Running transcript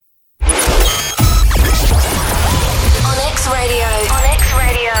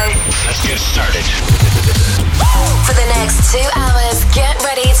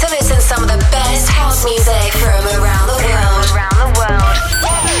House music from around the world.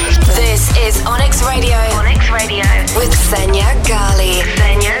 This is Onyx Radio. Onyx Radio with Xenia Ghali.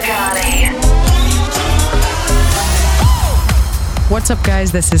 What's up,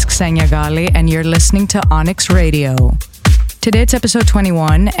 guys? This is Xenia Ghali, and you're listening to Onyx Radio. Today it's episode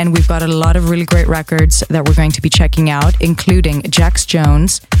 21, and we've got a lot of really great records that we're going to be checking out, including Jax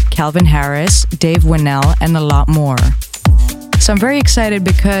Jones, Calvin Harris, Dave Winnell, and a lot more. So I'm very excited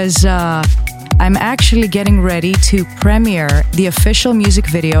because I'm actually getting ready to premiere the official music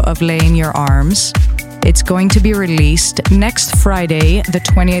video of Lay in Your Arms. It's going to be released next Friday, the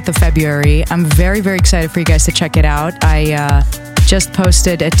 28th of February. I'm very, very excited for you guys to check it out. I just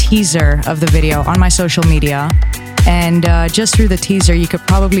posted a teaser of the video on my social media. And just through the teaser, you could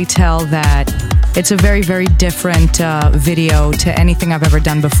probably tell that it's a very, very different video to anything I've ever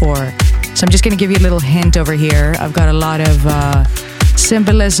done before. So I'm just going to give you a little hint over here. I've got a lot of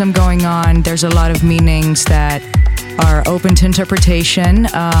symbolism going on. There's a lot of meanings that are open to interpretation.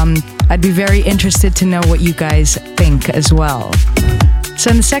 I'd be very interested to know what you guys think as well.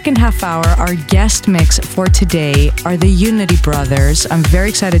 So in the second half hour, our guest mix for today are the Unity Brothers. I'm very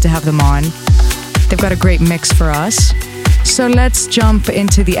excited to have them on. They've got a great mix for us. So let's jump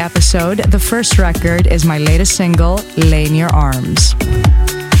into the episode. The first record is my latest single, Lay in Your Arms.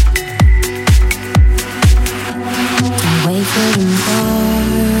 Wait for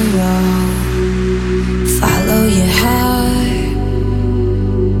tomorrow. Follow your heart.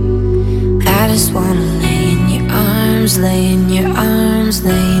 I just wanna lay in your arms, lay in your arms,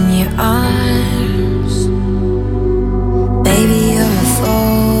 lay in your arms. Baby, you're a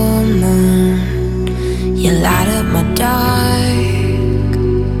full moon. You light up my dark.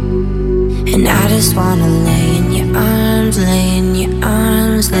 And I just wanna lay in your arms, lay in your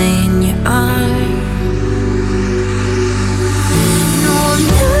arms, lay in your arms.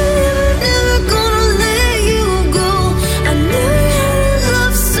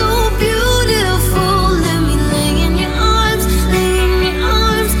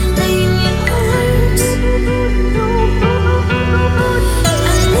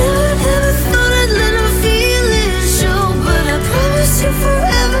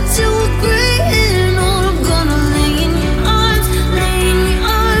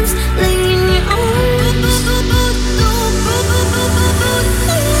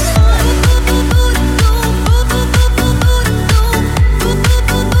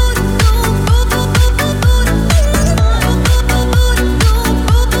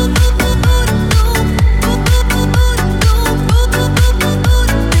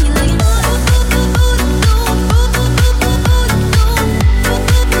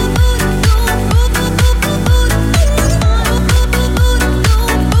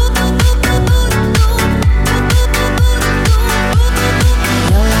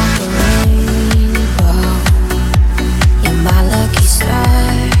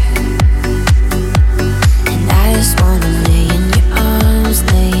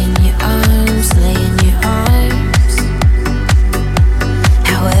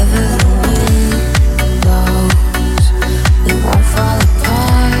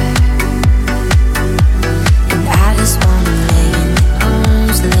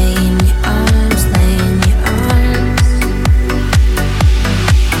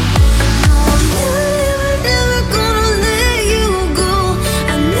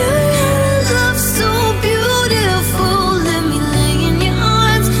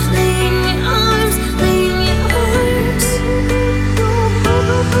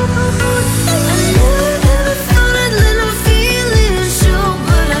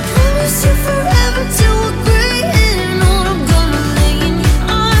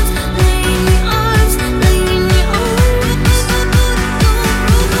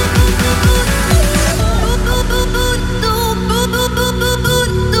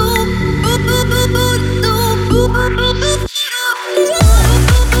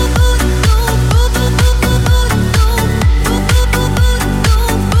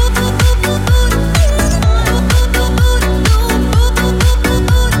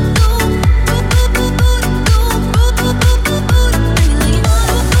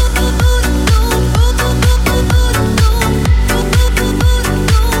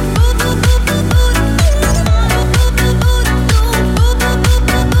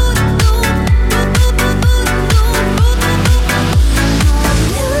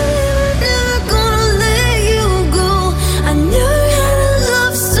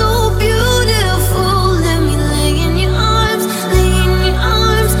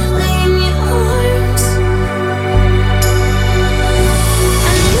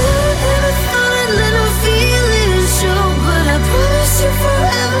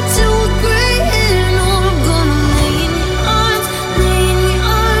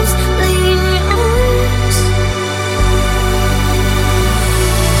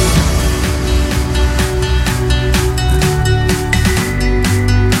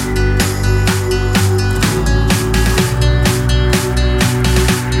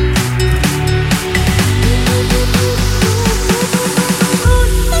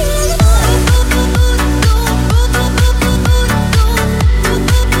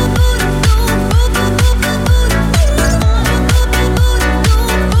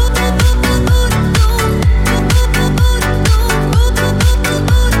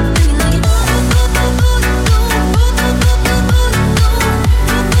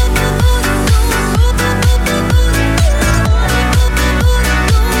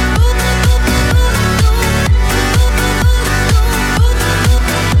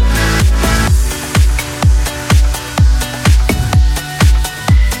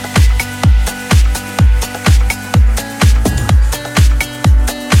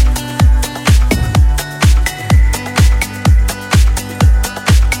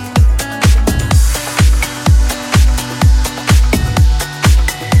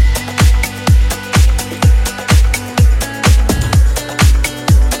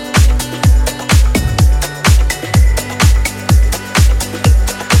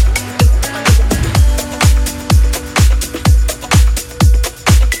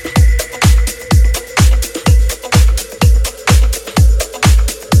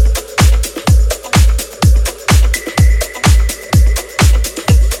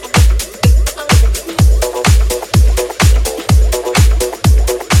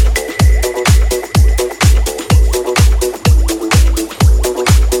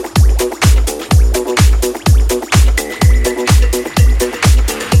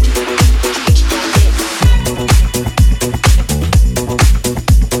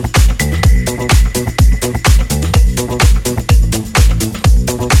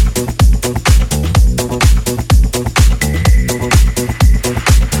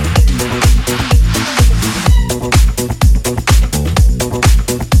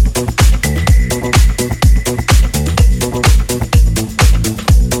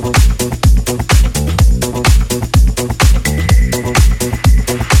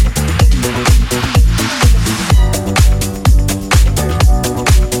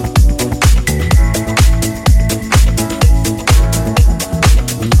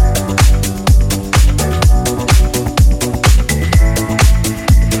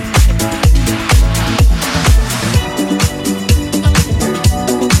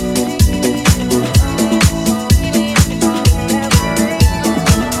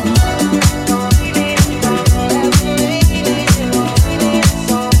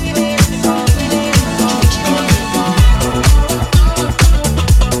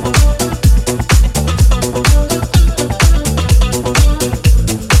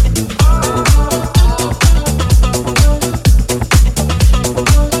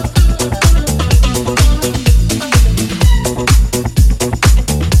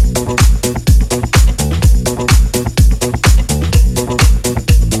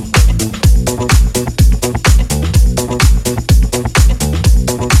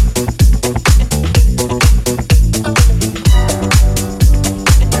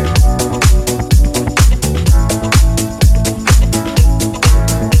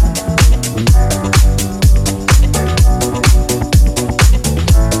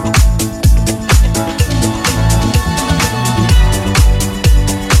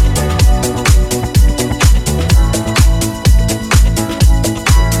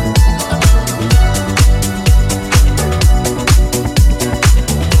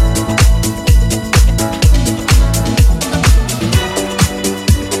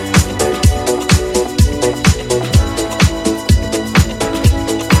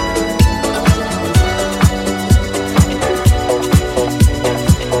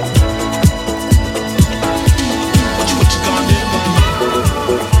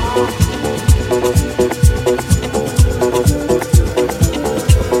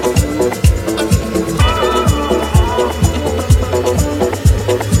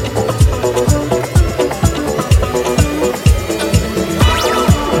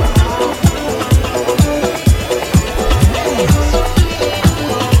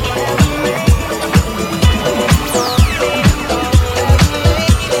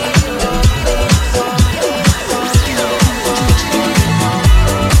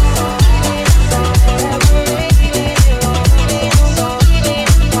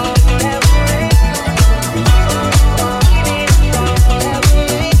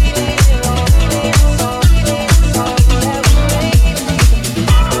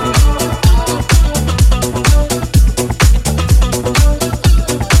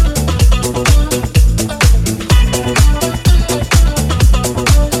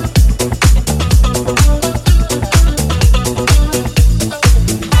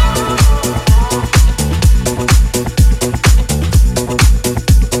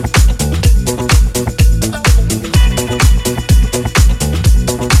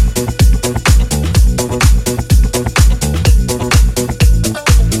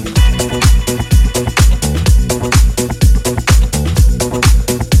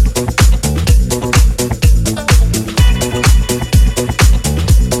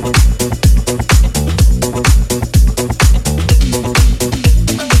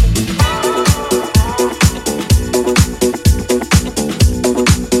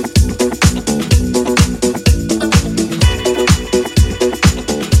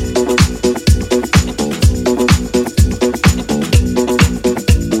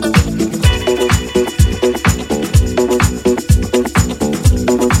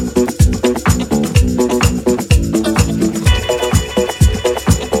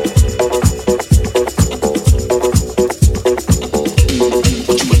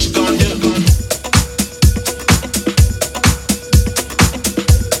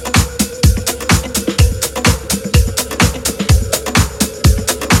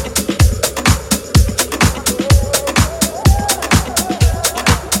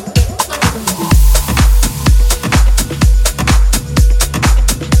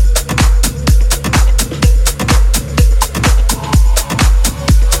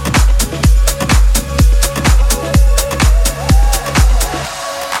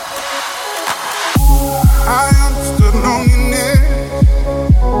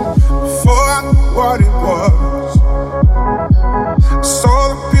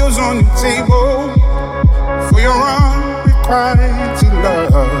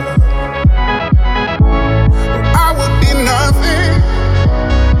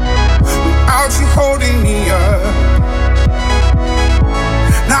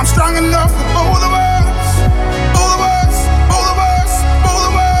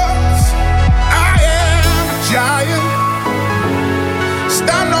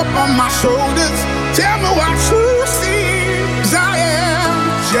 up on my shoulders. Tell me what you see. 'Cause I am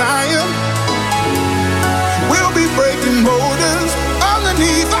a giant. We'll be breaking boulders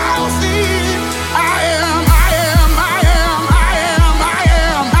underneath our feet. I am a giant. I am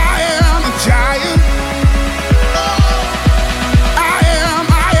a giant.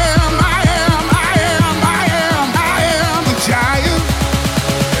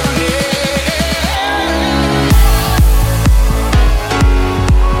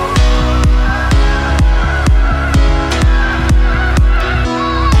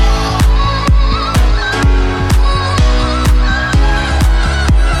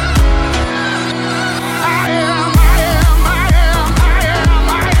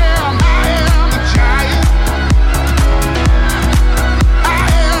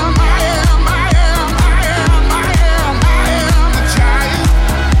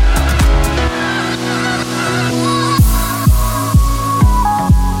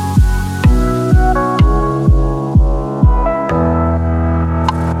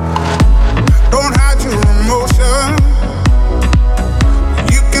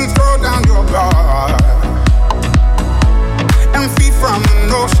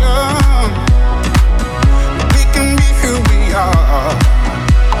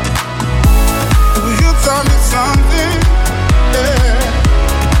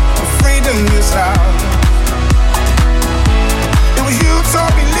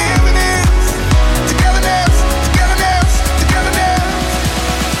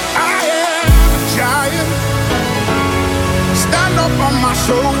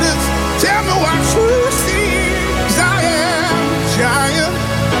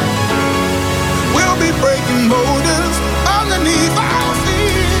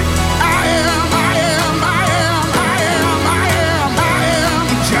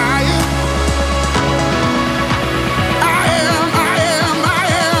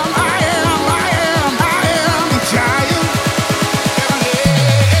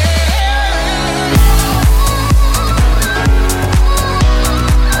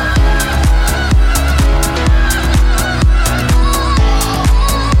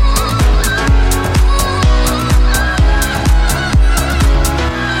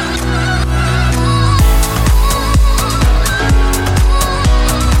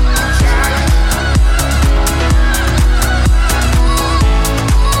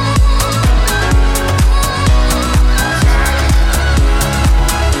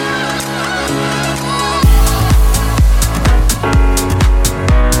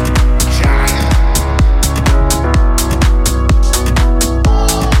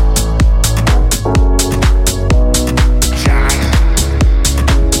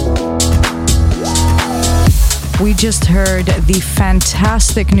 We just heard the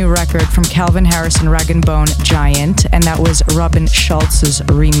fantastic new record from Calvin Harris and Rag & Bone, Giant, and that was Robin Schulz's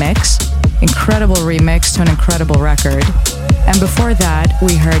remix. Incredible remix to an incredible record. And before that,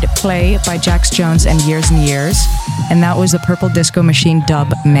 we heard Play by Jax Jones and Years, and that was the Purple Disco Machine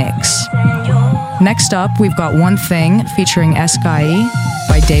dub mix. Next up, we've got One Thing featuring Sky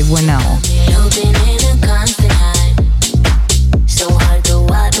by Dave Winnell.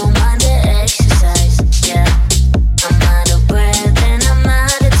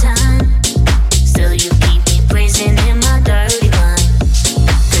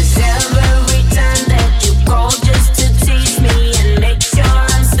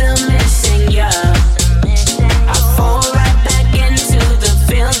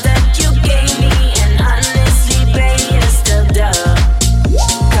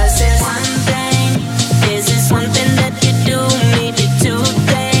 Cause there's one thing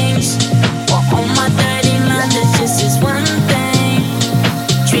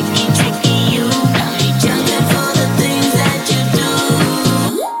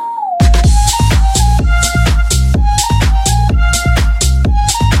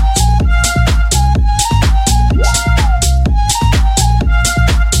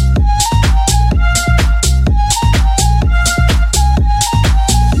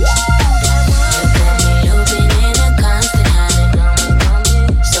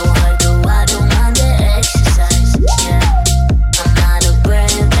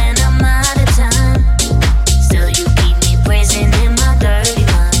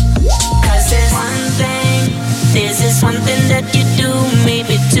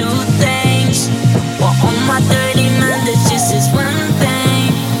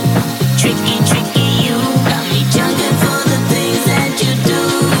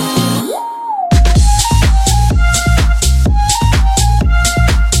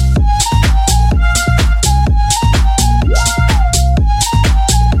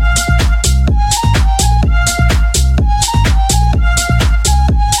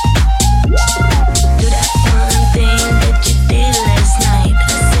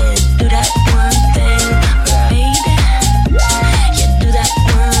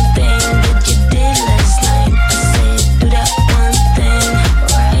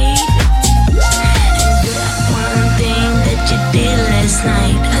last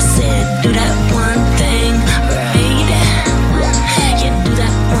night. I said, do that one thing, right? Yeah, do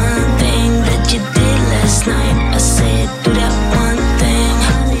that one thing that you did last night. I said, do that one thing.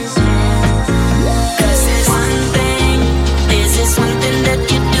 'Cause there's one thing, this is something that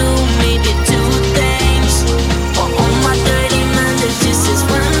you do, maybe two things. For all my dirty mind, there's just this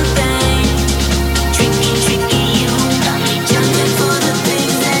one thing. Tricky, tricky, you got me jumping for the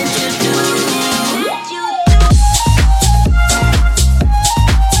things that you do.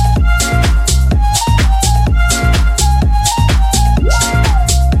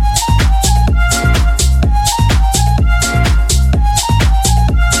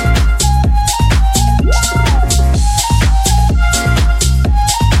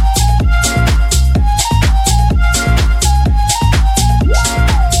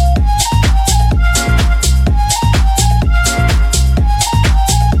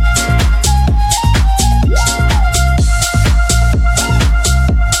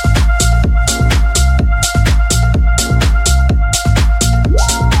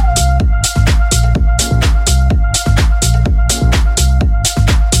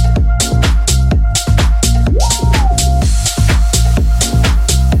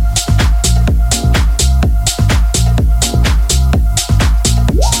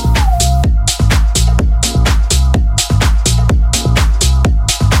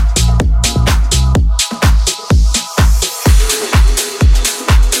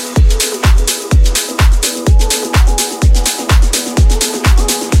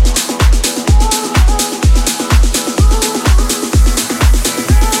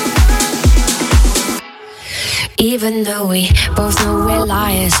 Even though we both know we're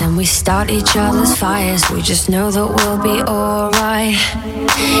liars and we start each other's fires, we just know that we'll be alright.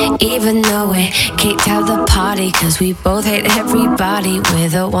 Even though we kicked out the party 'cause we both hate everybody, we're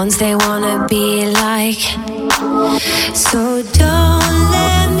the ones they wanna be like. So don't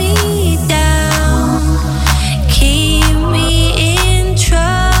let me down, keep me in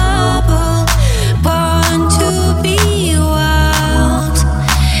trouble, want to be wild,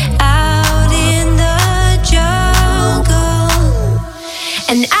 out in the jungle.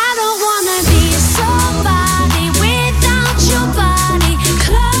 And I don't wanna be somebody without your body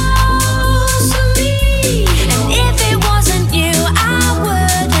close to me. And if it wasn't you, I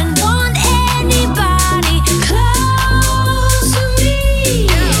wouldn't want anybody close to me.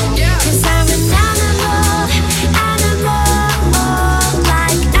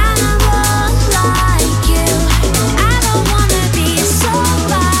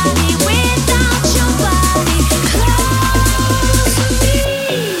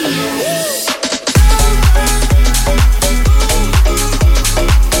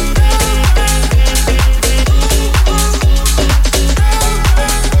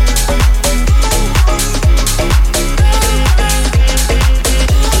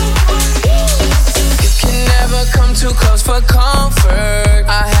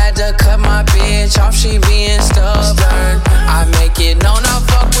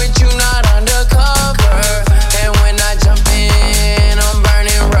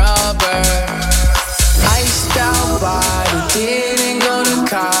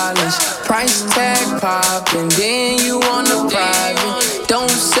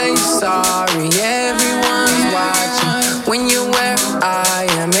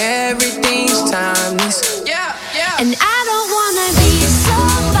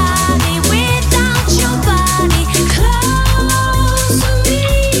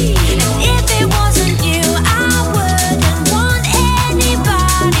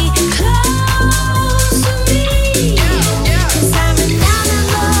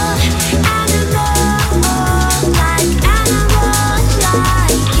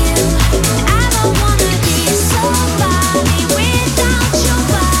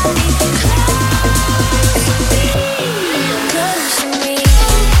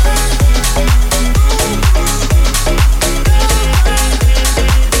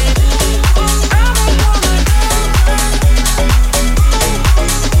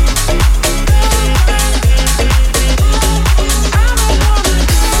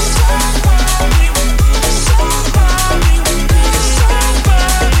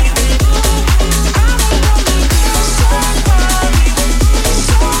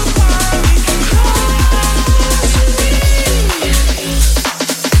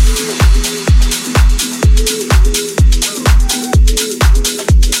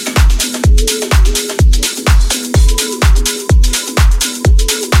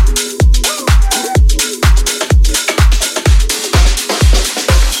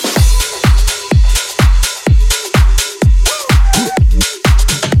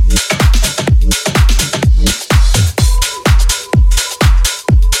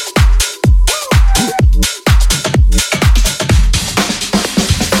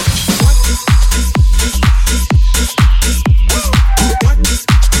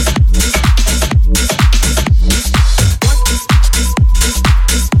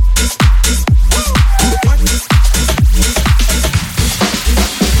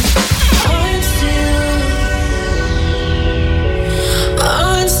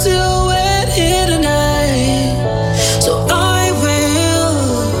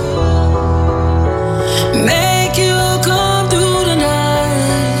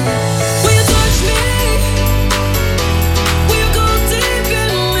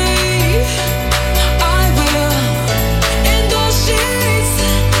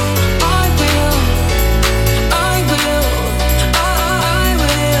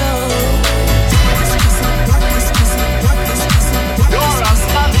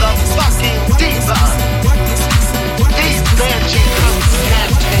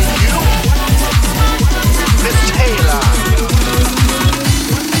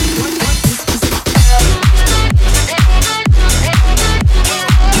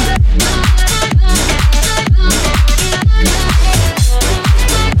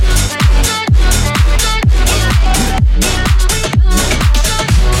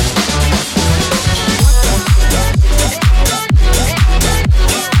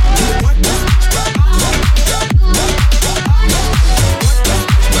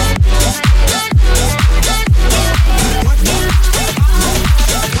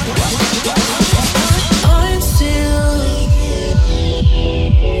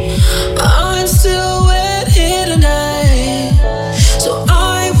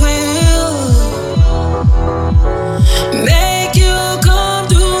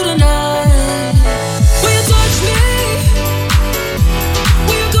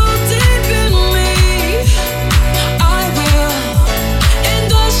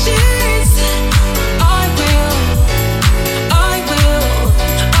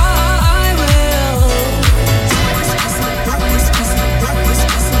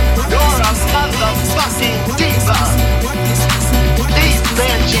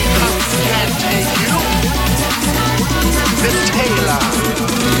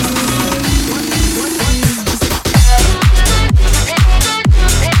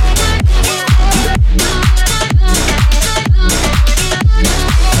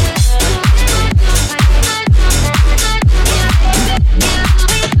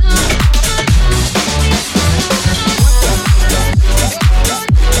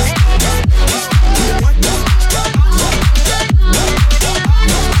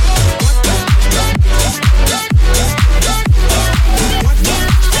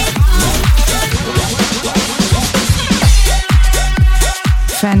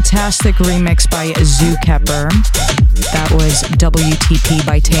 fantastic remix by Zookeeper. That was WTP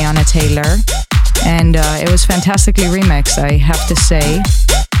by Teyana Taylor. And it was fantastically remixed, I have to say.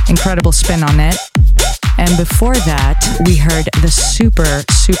 Incredible spin on it. And before that, we heard the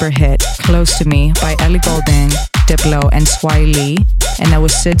super hit Close to Me by Ellie Goulding, Diplo, and Swai Lee. And that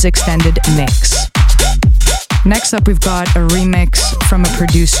was Sid's extended mix. Next up, we've got a remix from a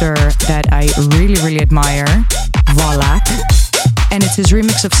producer that I really admire, Volak. And it's his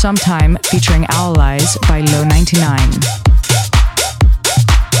remix of Sometime featuring Owl Eyes by Low 99.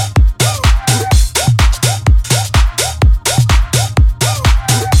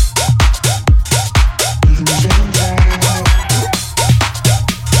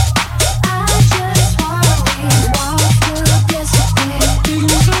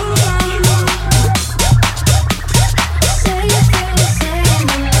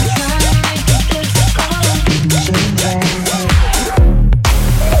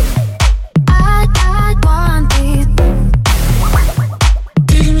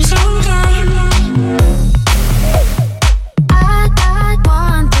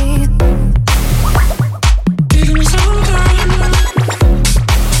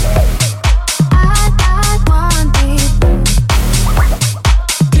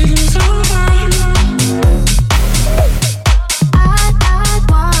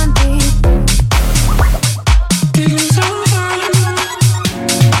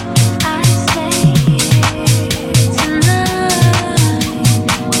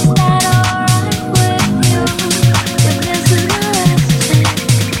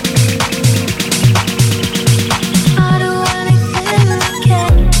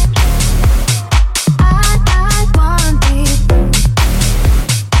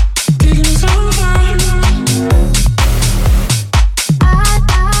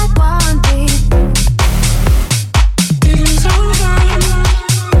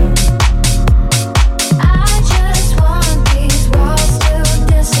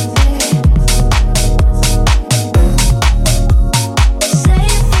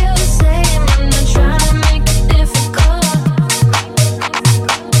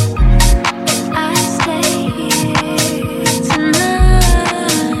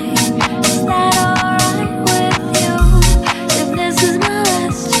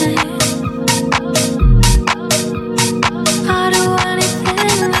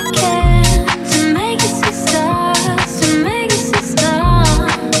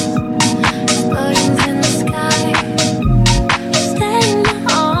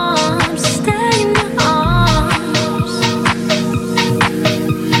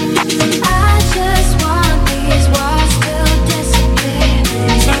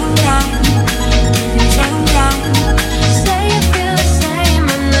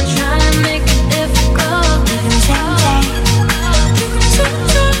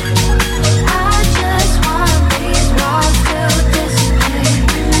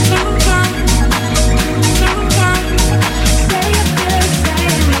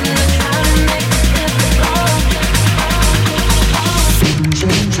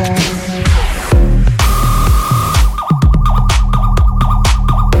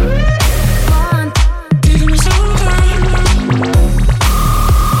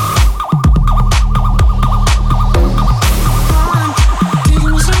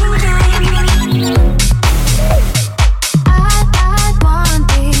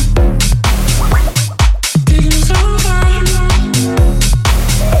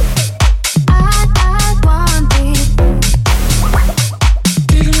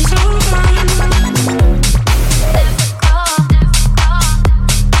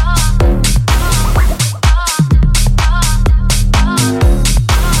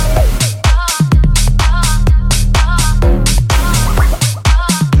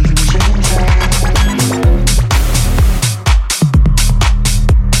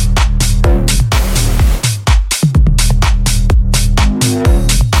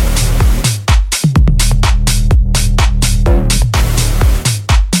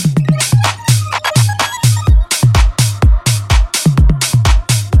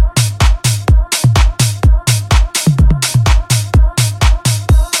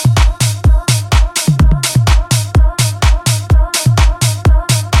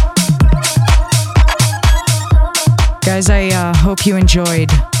 Guys, I hope you enjoyed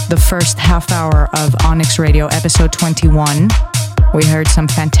the first half hour of Onyx Radio, episode 21. We heard some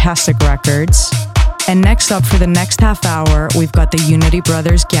fantastic records. And next up for the next half hour, we've got the Unity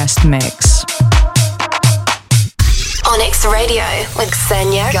Brothers guest mix. Onyx Radio with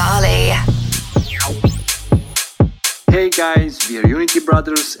Xenia Ghali. Hey guys, we are Unity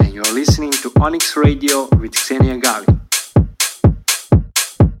Brothers and you're listening to Onyx Radio with Xenia Ghali.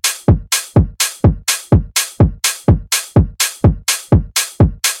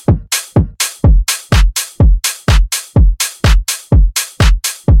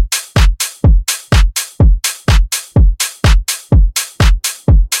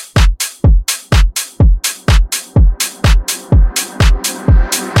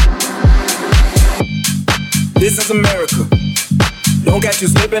 This is America. Don't catch you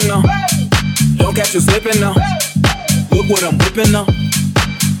slipping now. Don't catch you slipping now. Look what I'm whipping now.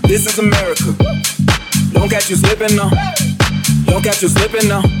 This is America. Don't catch you slipping now. Don't catch you slipping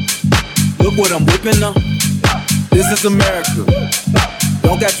now. Look what I'm whipping now. This is America.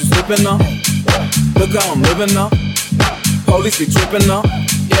 Don't catch you slipping now. Look how I'm living now. Police be tripping now.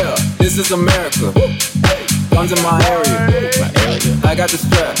 Yeah, this is America. Guns in my area. I got the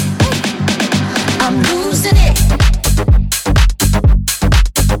strap. I'm losing it.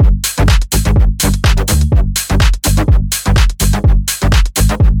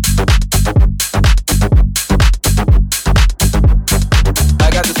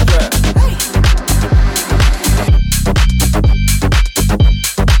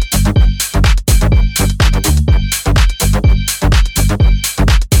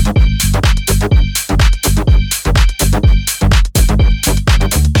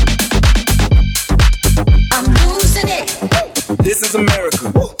 This is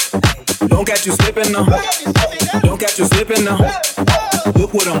America. Don't catch you slipping now. Don't catch you slipping now.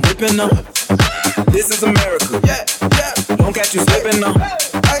 Look what I'm whipping now. This is America. Don't catch you slipping now.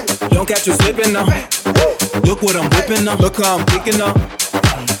 Don't catch you slipping now. Look what I'm whipping now. Look how I'm kicking now.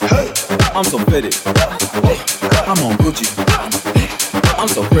 I'm so pretty. I'm on Gucci. I'm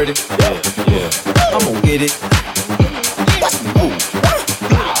so pretty. I'm gonna get it. Watch me move.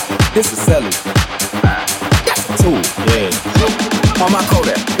 This is Sally. That's a tool. On my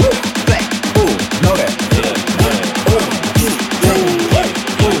Kodak. Black. Ooh, know that. Ooh, get it.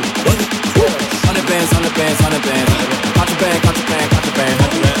 Ooh. 100 bands, 100 bands, 100 bands. Contraband, contraband, contraband.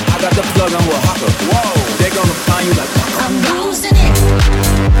 I got the plug on with a hawker. Whoa. They gonna find you like I'm losing it.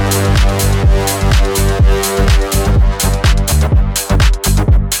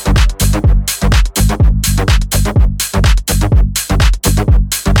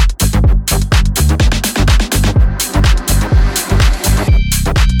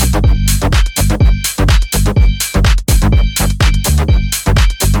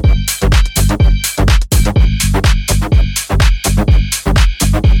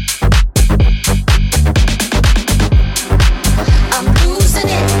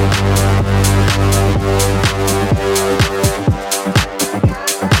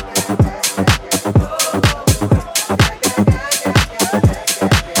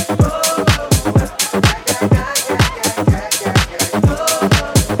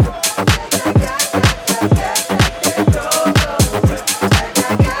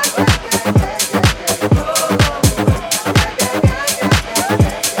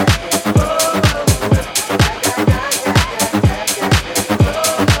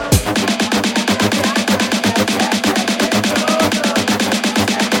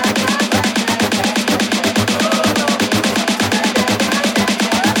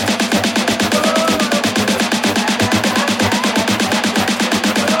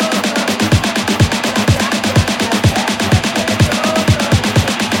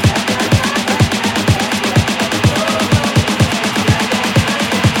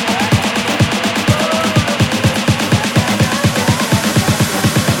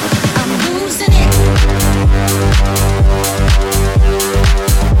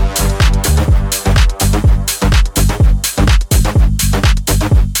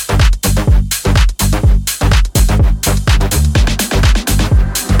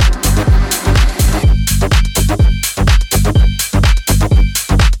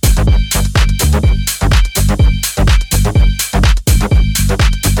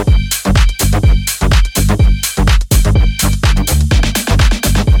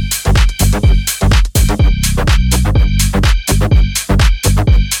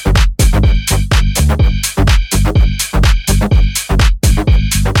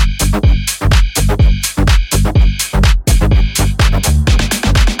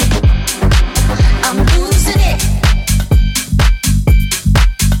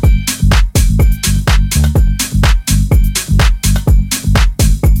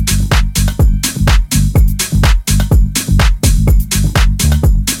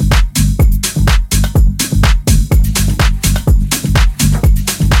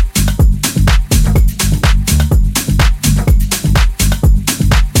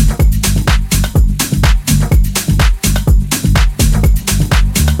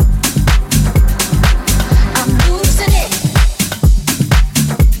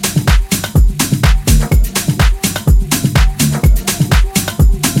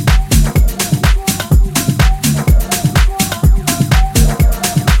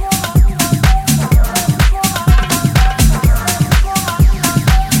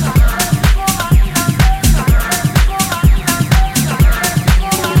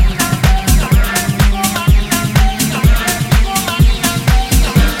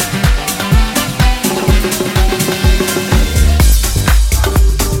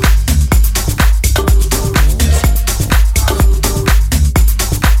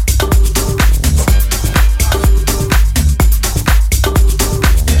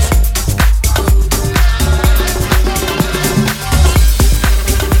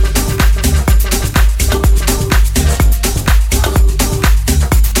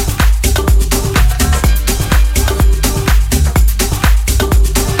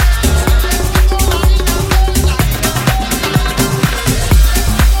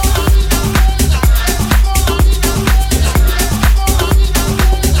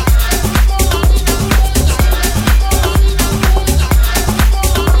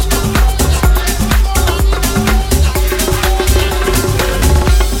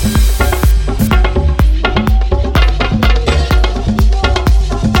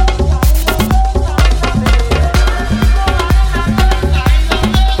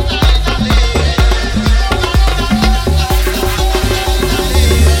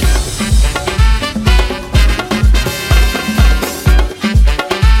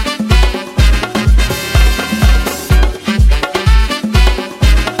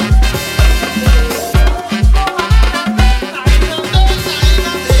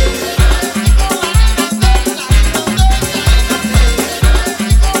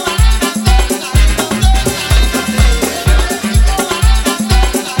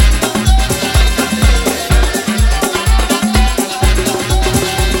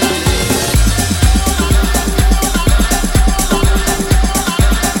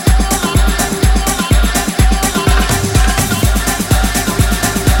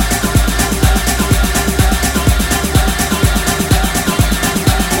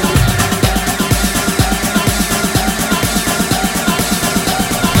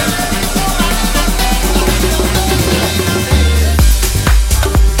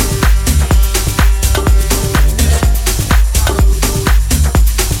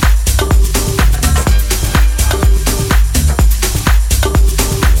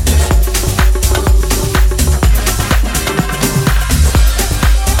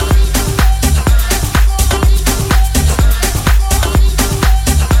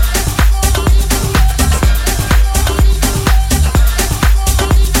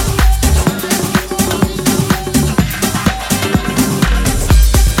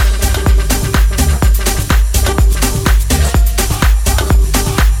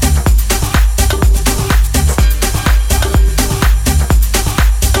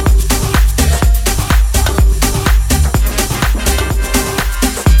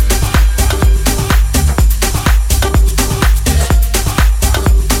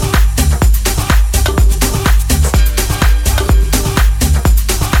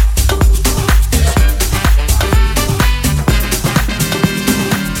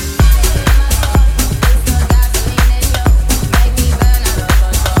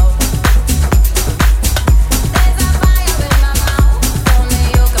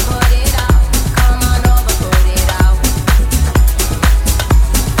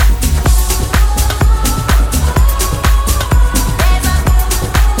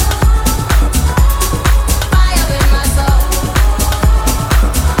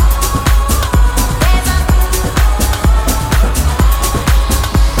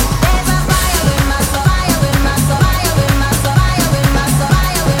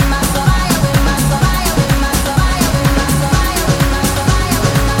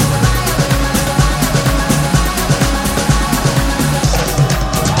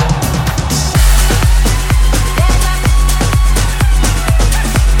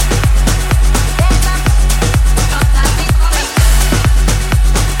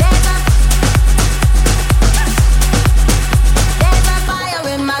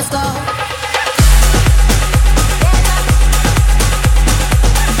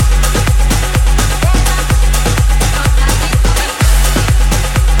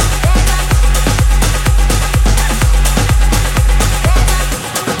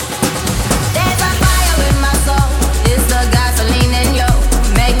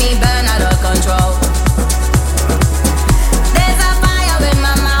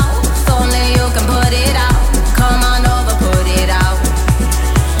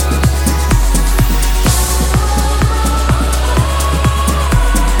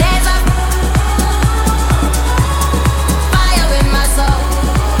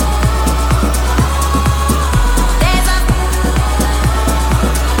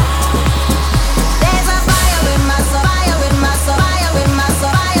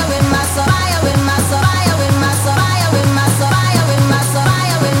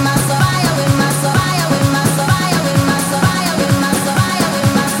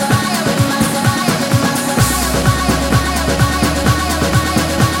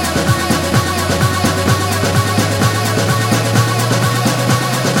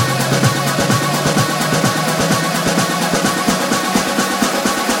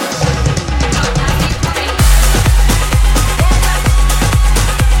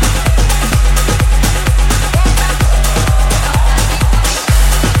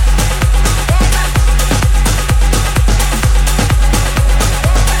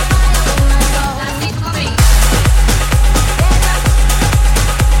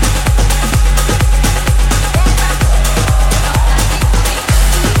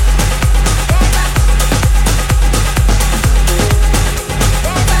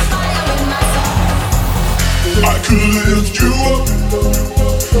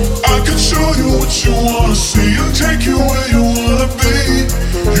 see and take you where you wanna be.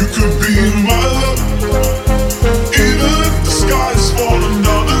 You could be my love. Even if the sky is falling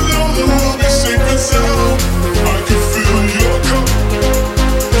down, I know that we'll be safe and sound. I can fill your cup.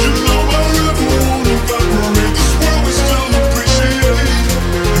 You know my river won't evaporate. This world we still appreciate.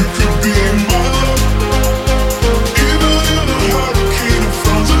 You could be my love. Even in a hurricane of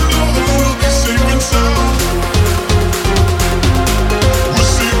frowns, I know that we'll be safe and sound. We're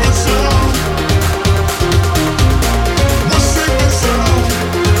safe and sound. We're safe and sound.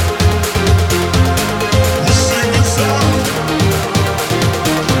 We're safe and sound.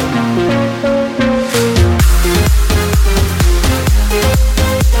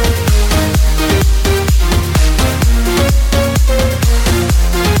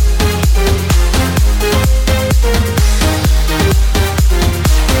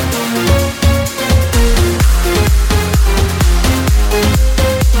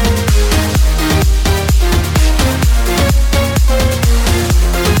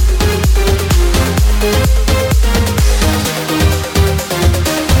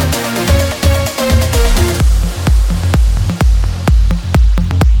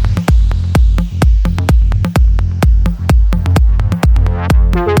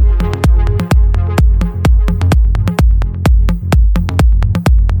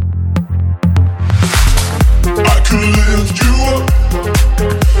 I could lift you up.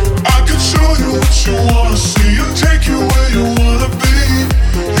 I could show you what you wanna see and take you where you wanna be.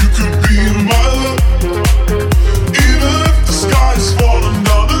 You could be my love. Even if the sky is falling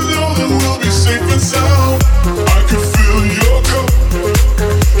down, I know that we'll be safe and sound. I could fill your cup.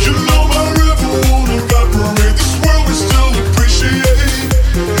 You know my river won't evaporate. This world we still appreciate.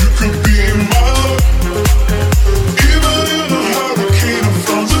 You could be my love. Even in a hurricane of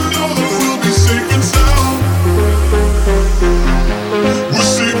frowns, I know that we'll be safe and sound. We're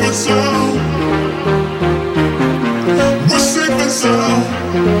safe and sound. We're safe and sound.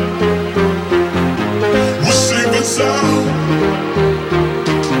 We're safe and sound.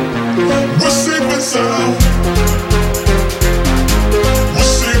 We're safe and sound.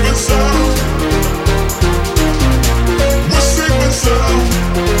 We're safe and sound. We're safe and sound. We're safe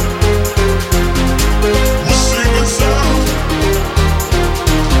and sound. We're safe and sound.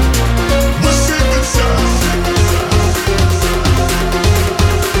 We're safe and sound.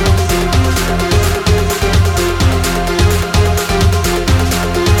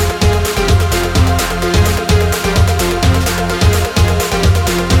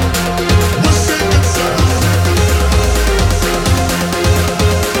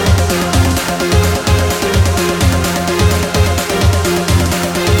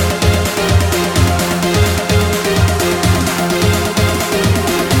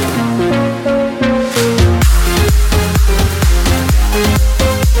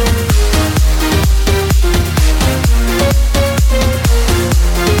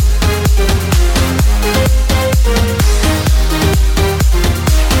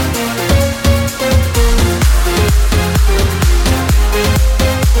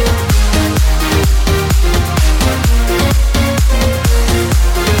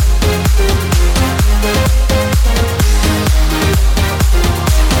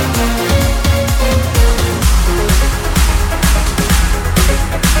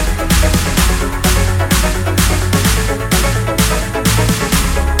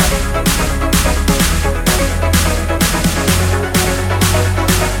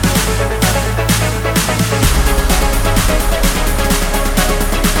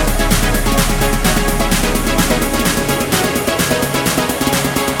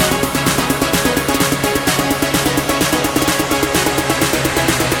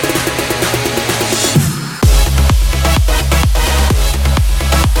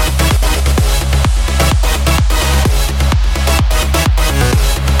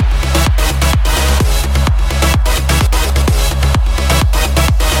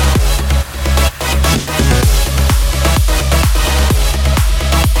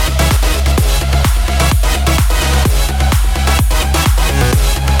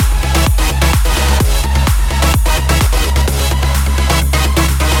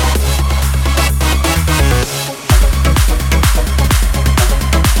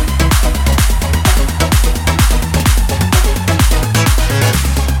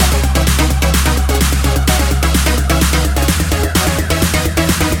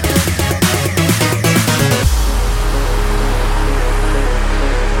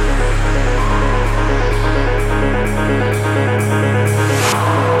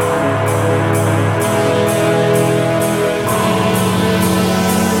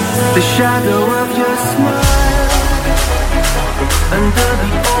 The shadow of your smile under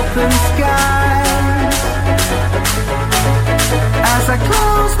the open sky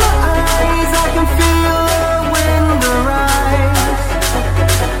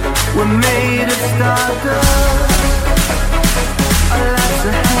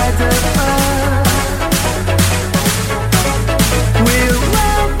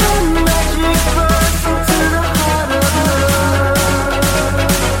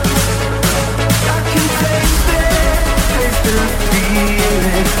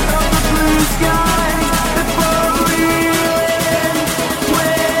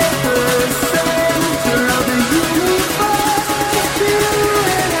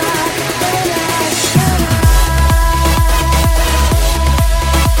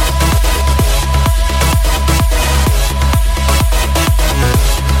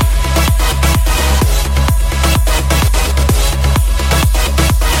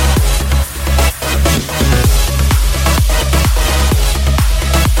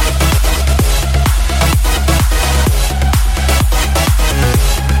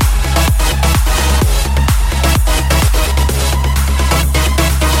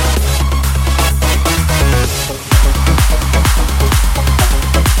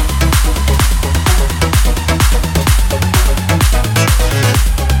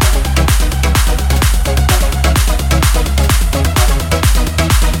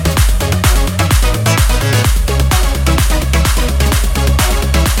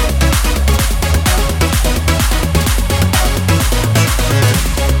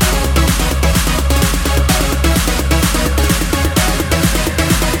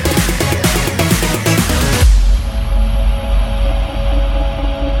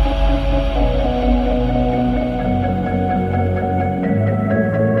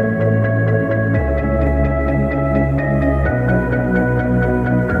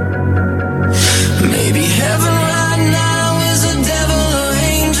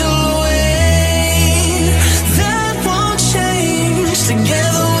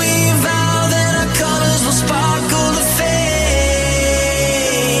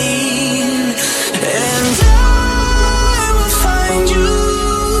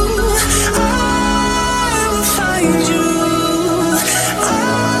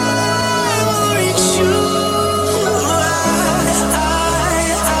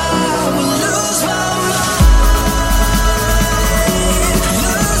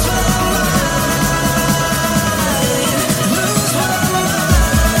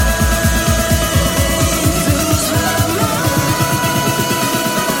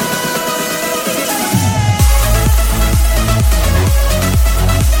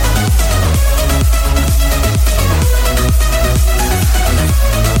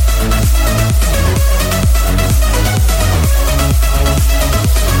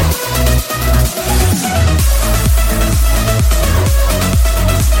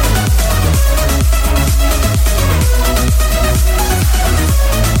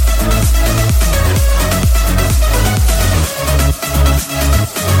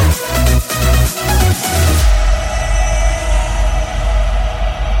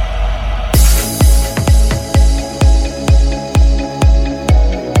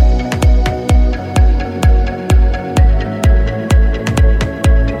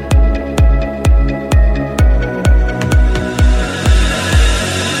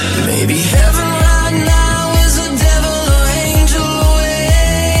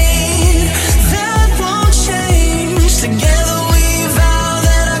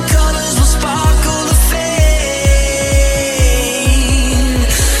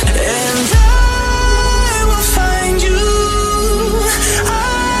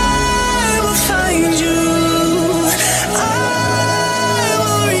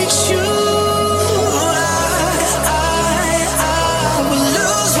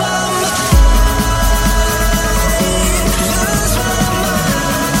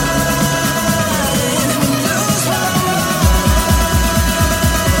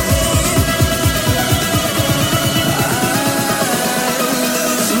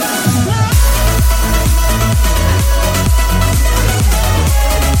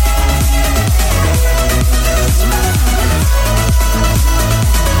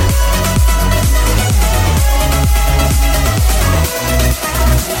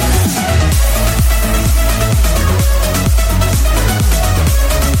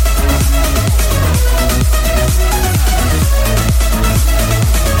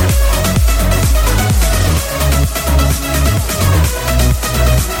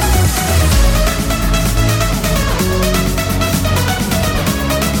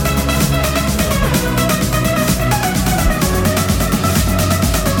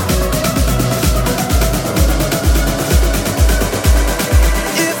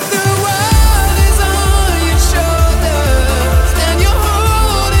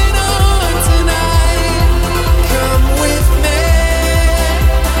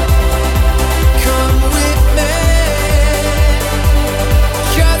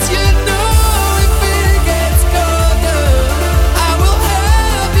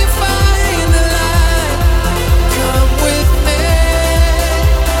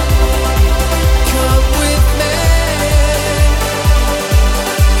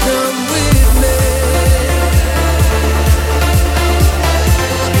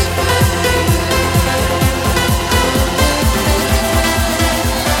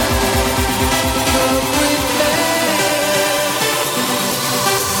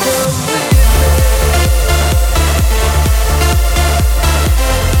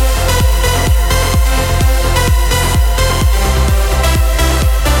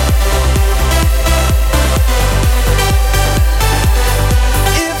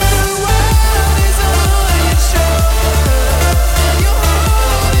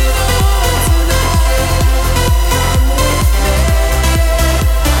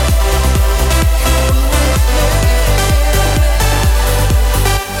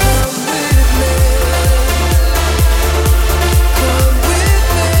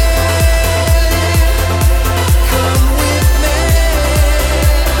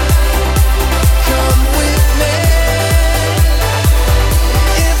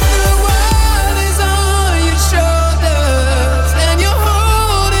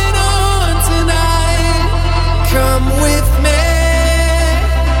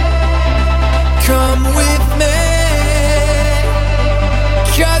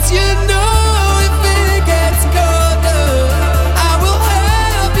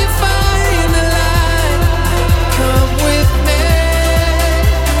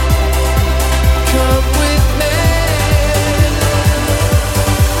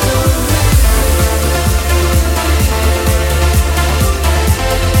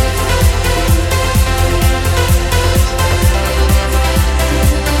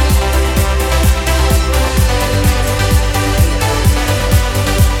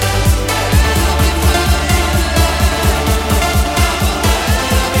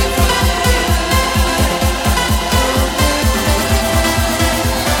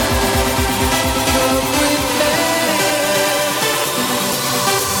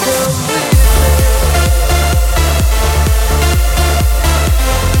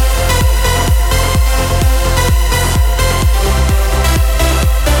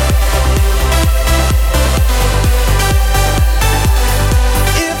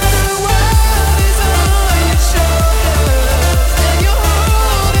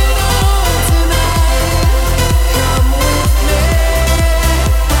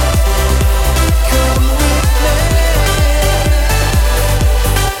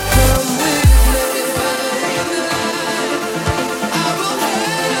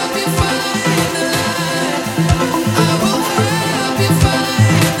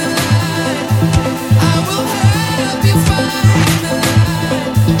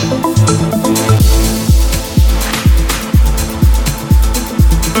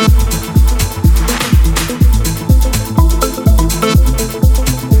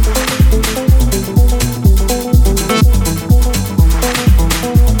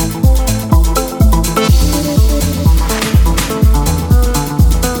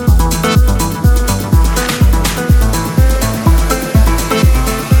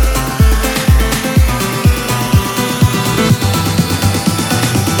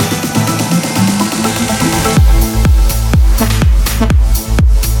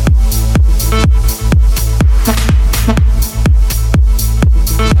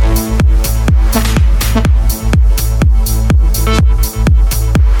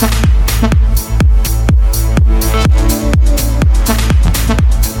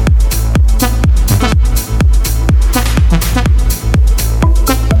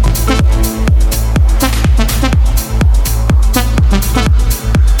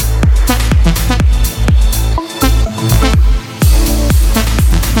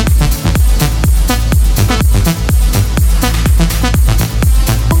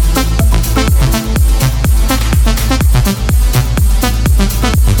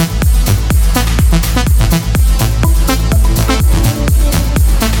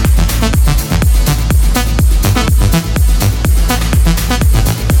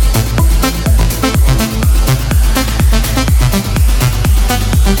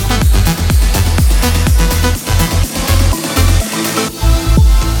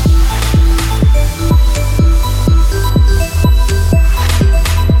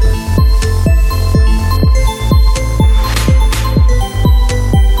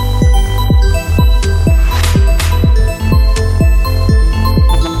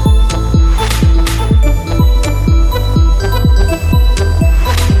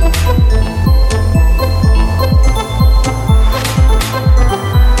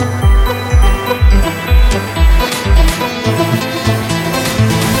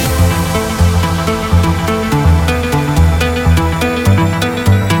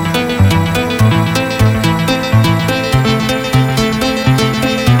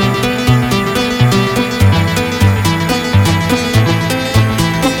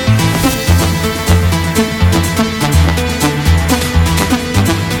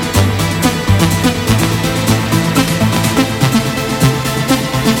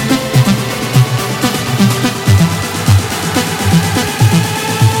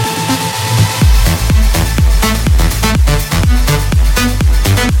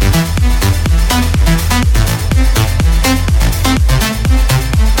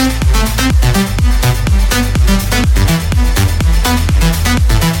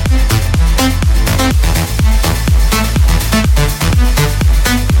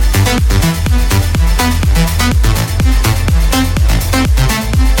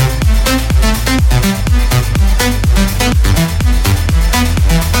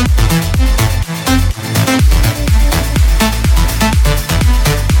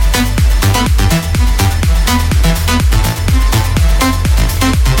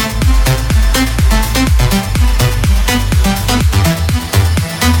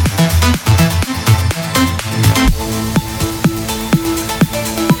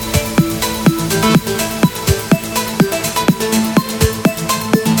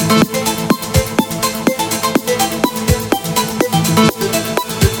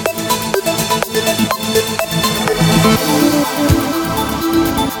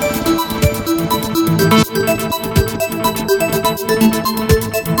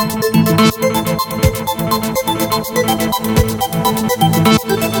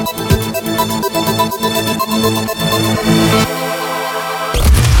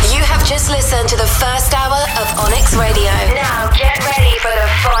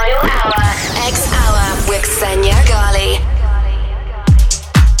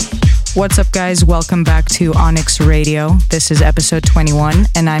What's up, guys? Welcome back to Onyx Radio. This is episode 21,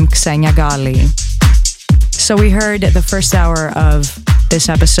 and I'm Ksenia Gali. So we heard the first hour of this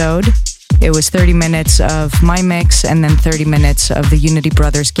episode. It was 30 minutes of my mix and then 30 minutes of the Unity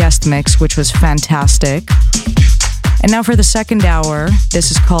Brothers guest mix, which was fantastic. And now for the second hour,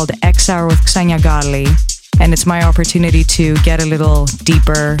 this is called X Hour with Ksenia Gali, and it's my opportunity to get a little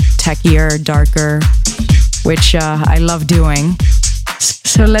deeper, techier, darker, which I love doing.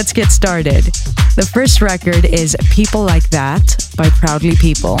 So let's get started. The first record is People Like That by Proudly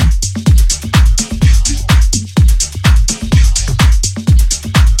People.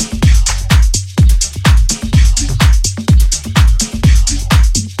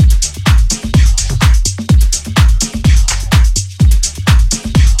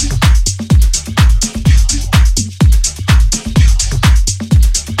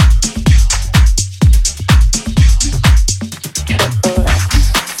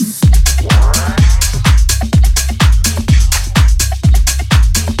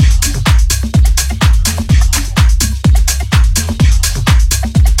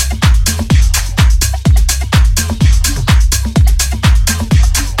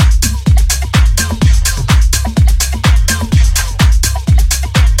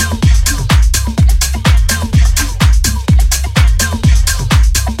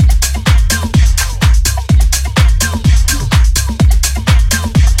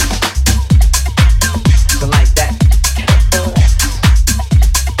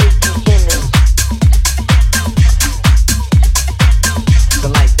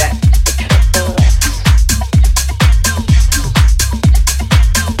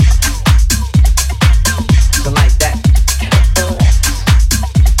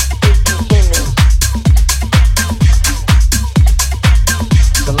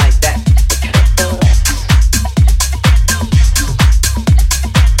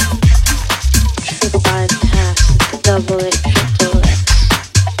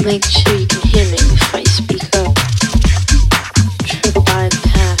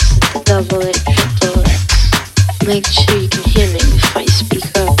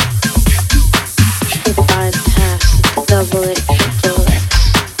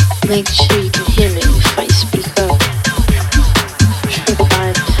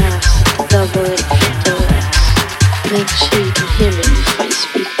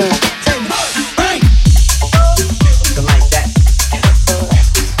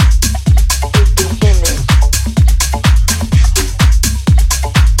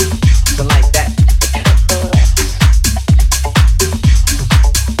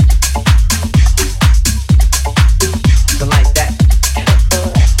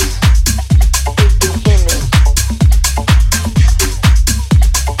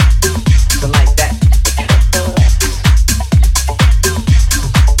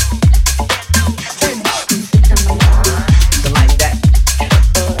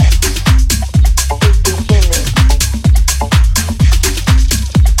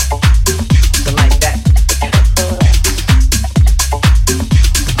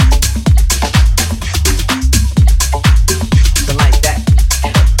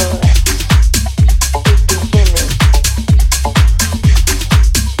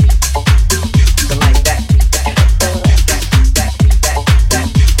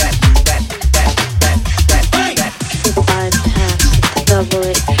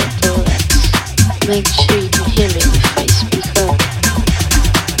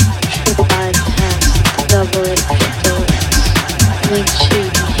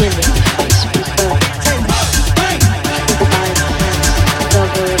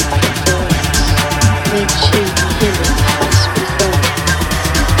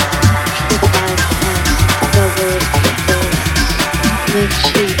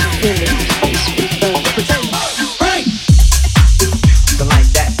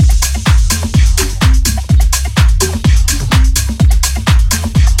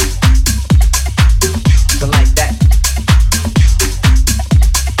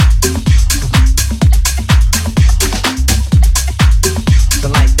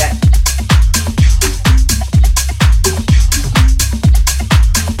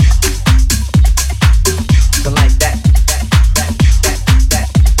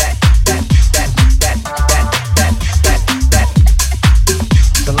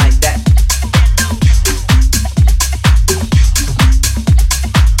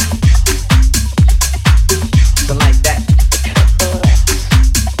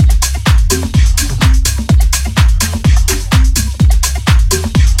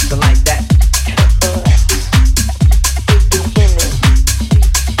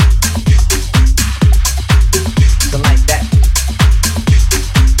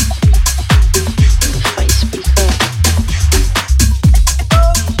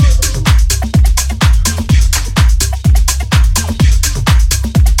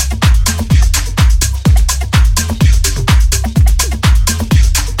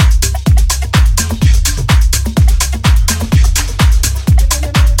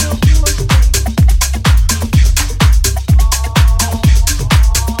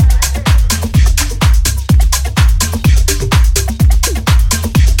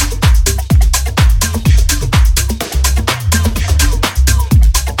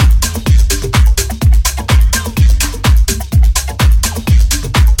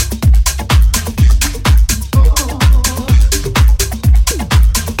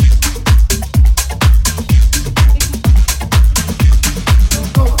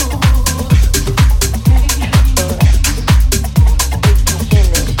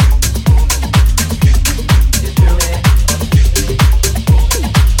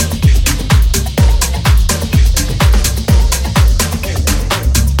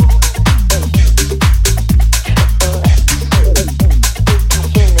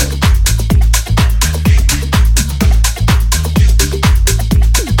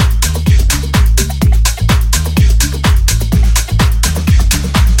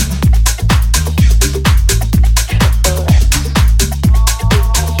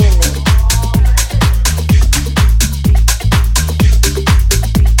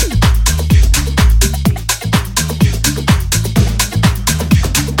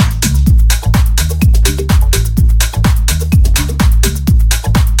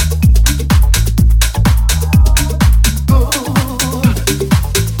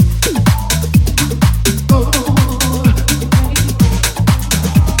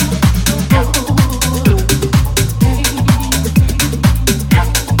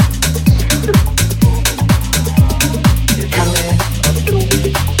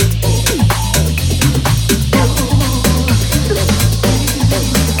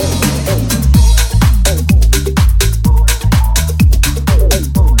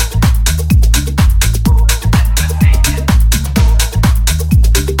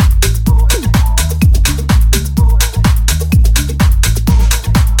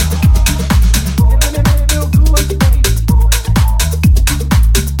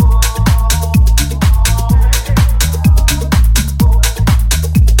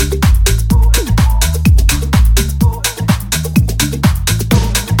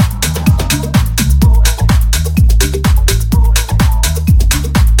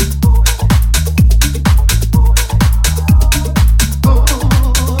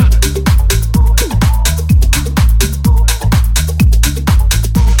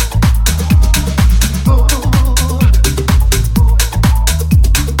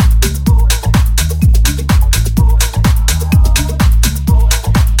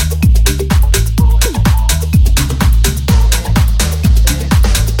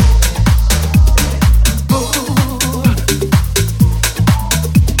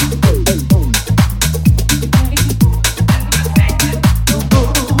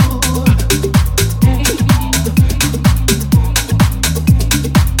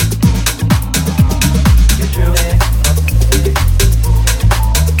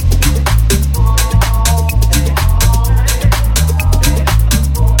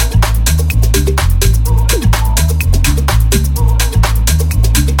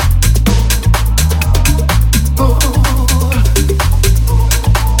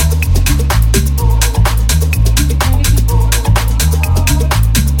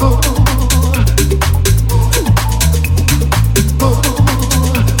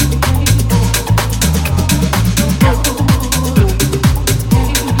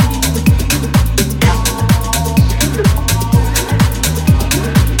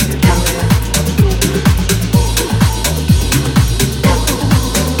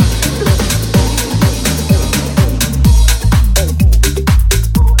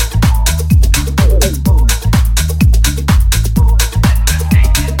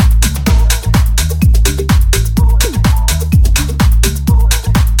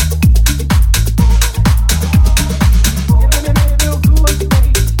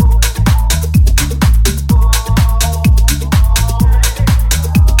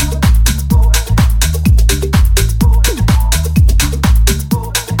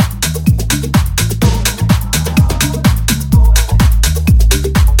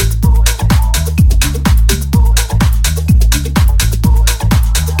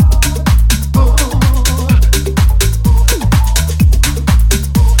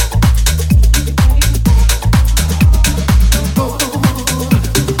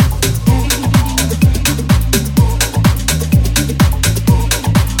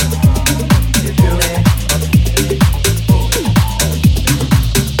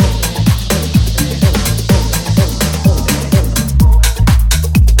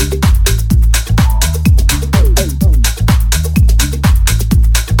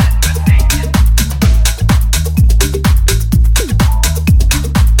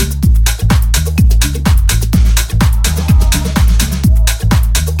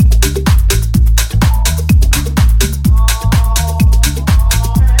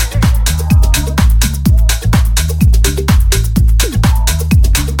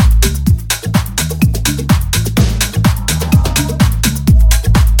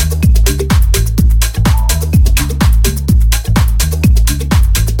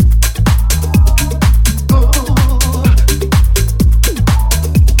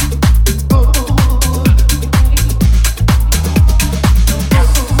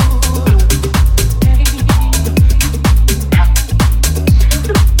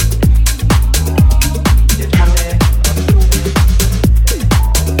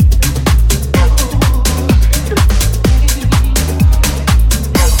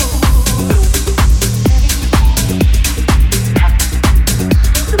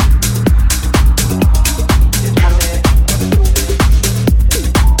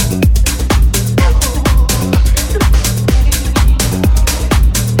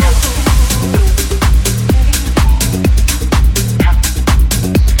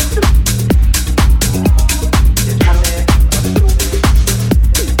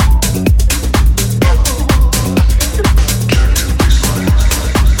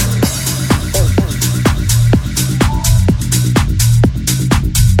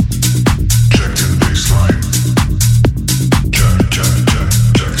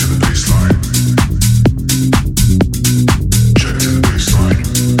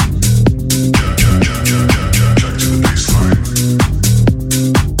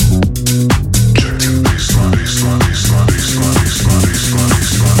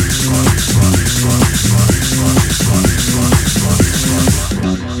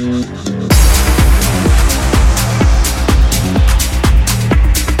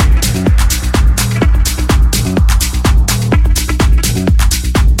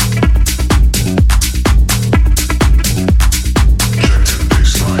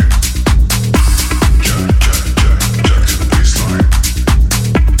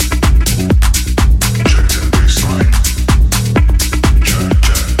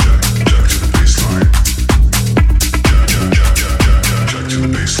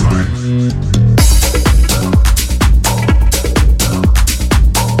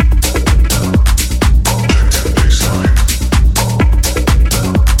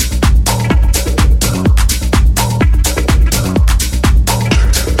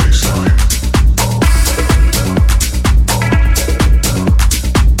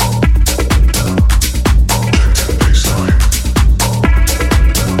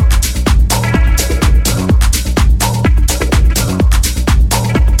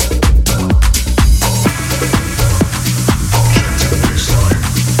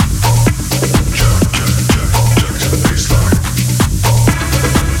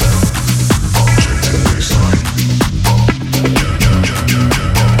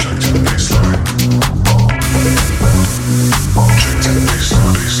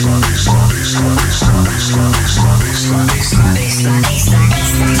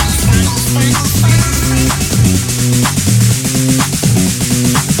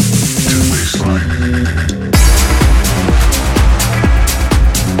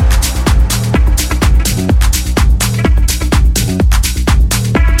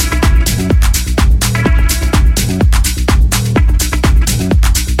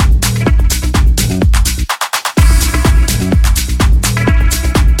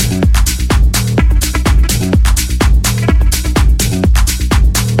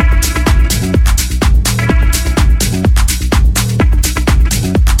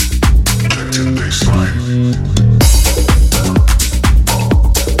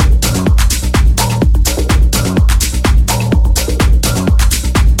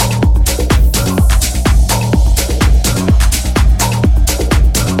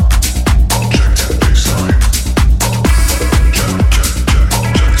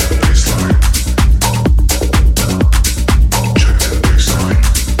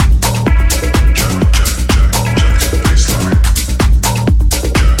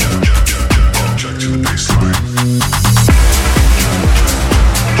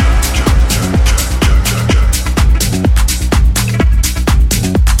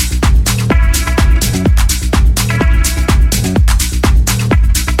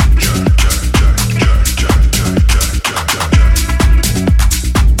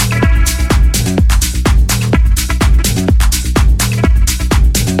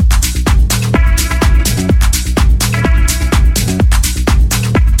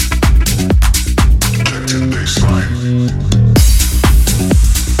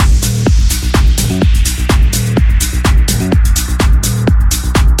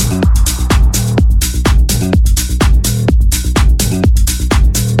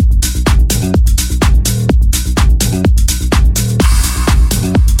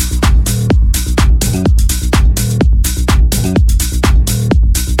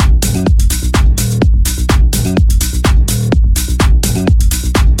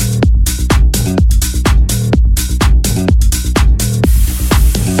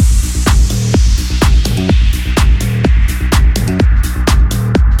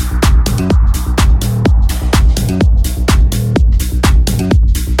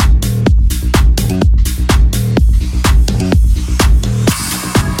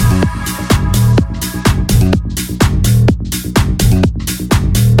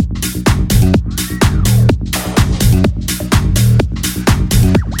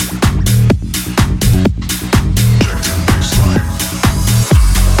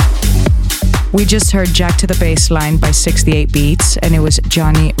 We just heard Jack to the Baseline by 68 Beats, and it was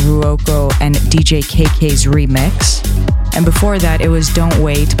Johnny Ruocco and DJ KK's remix. And before that, it was Don't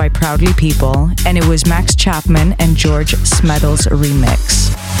Wait by Proudly People, and it was Max Chapman and George Smedl's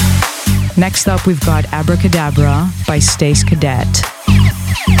remix. Next up, we've got Abracadabra by Stace Cadet.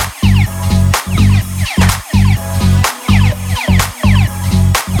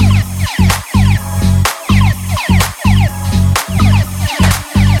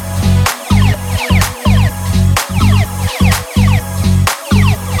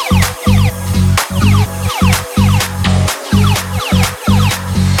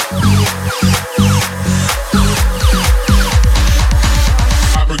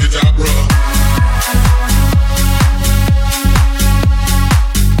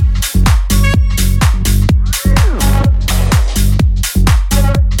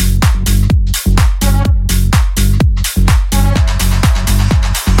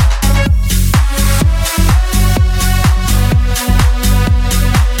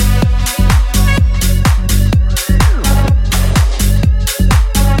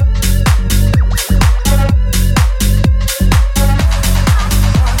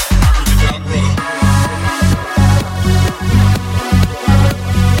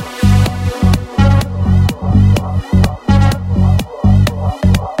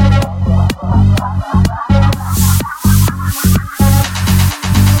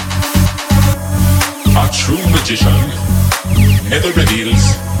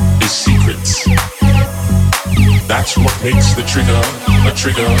 the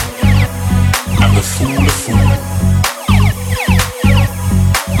trigger and the fool a fool.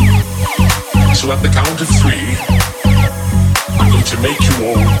 So at the count of 3, I'm going to make you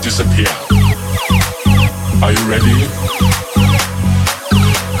all disappear. Are you ready?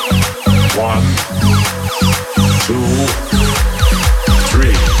 1, 2,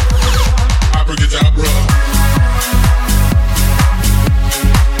 3. Abracadabra.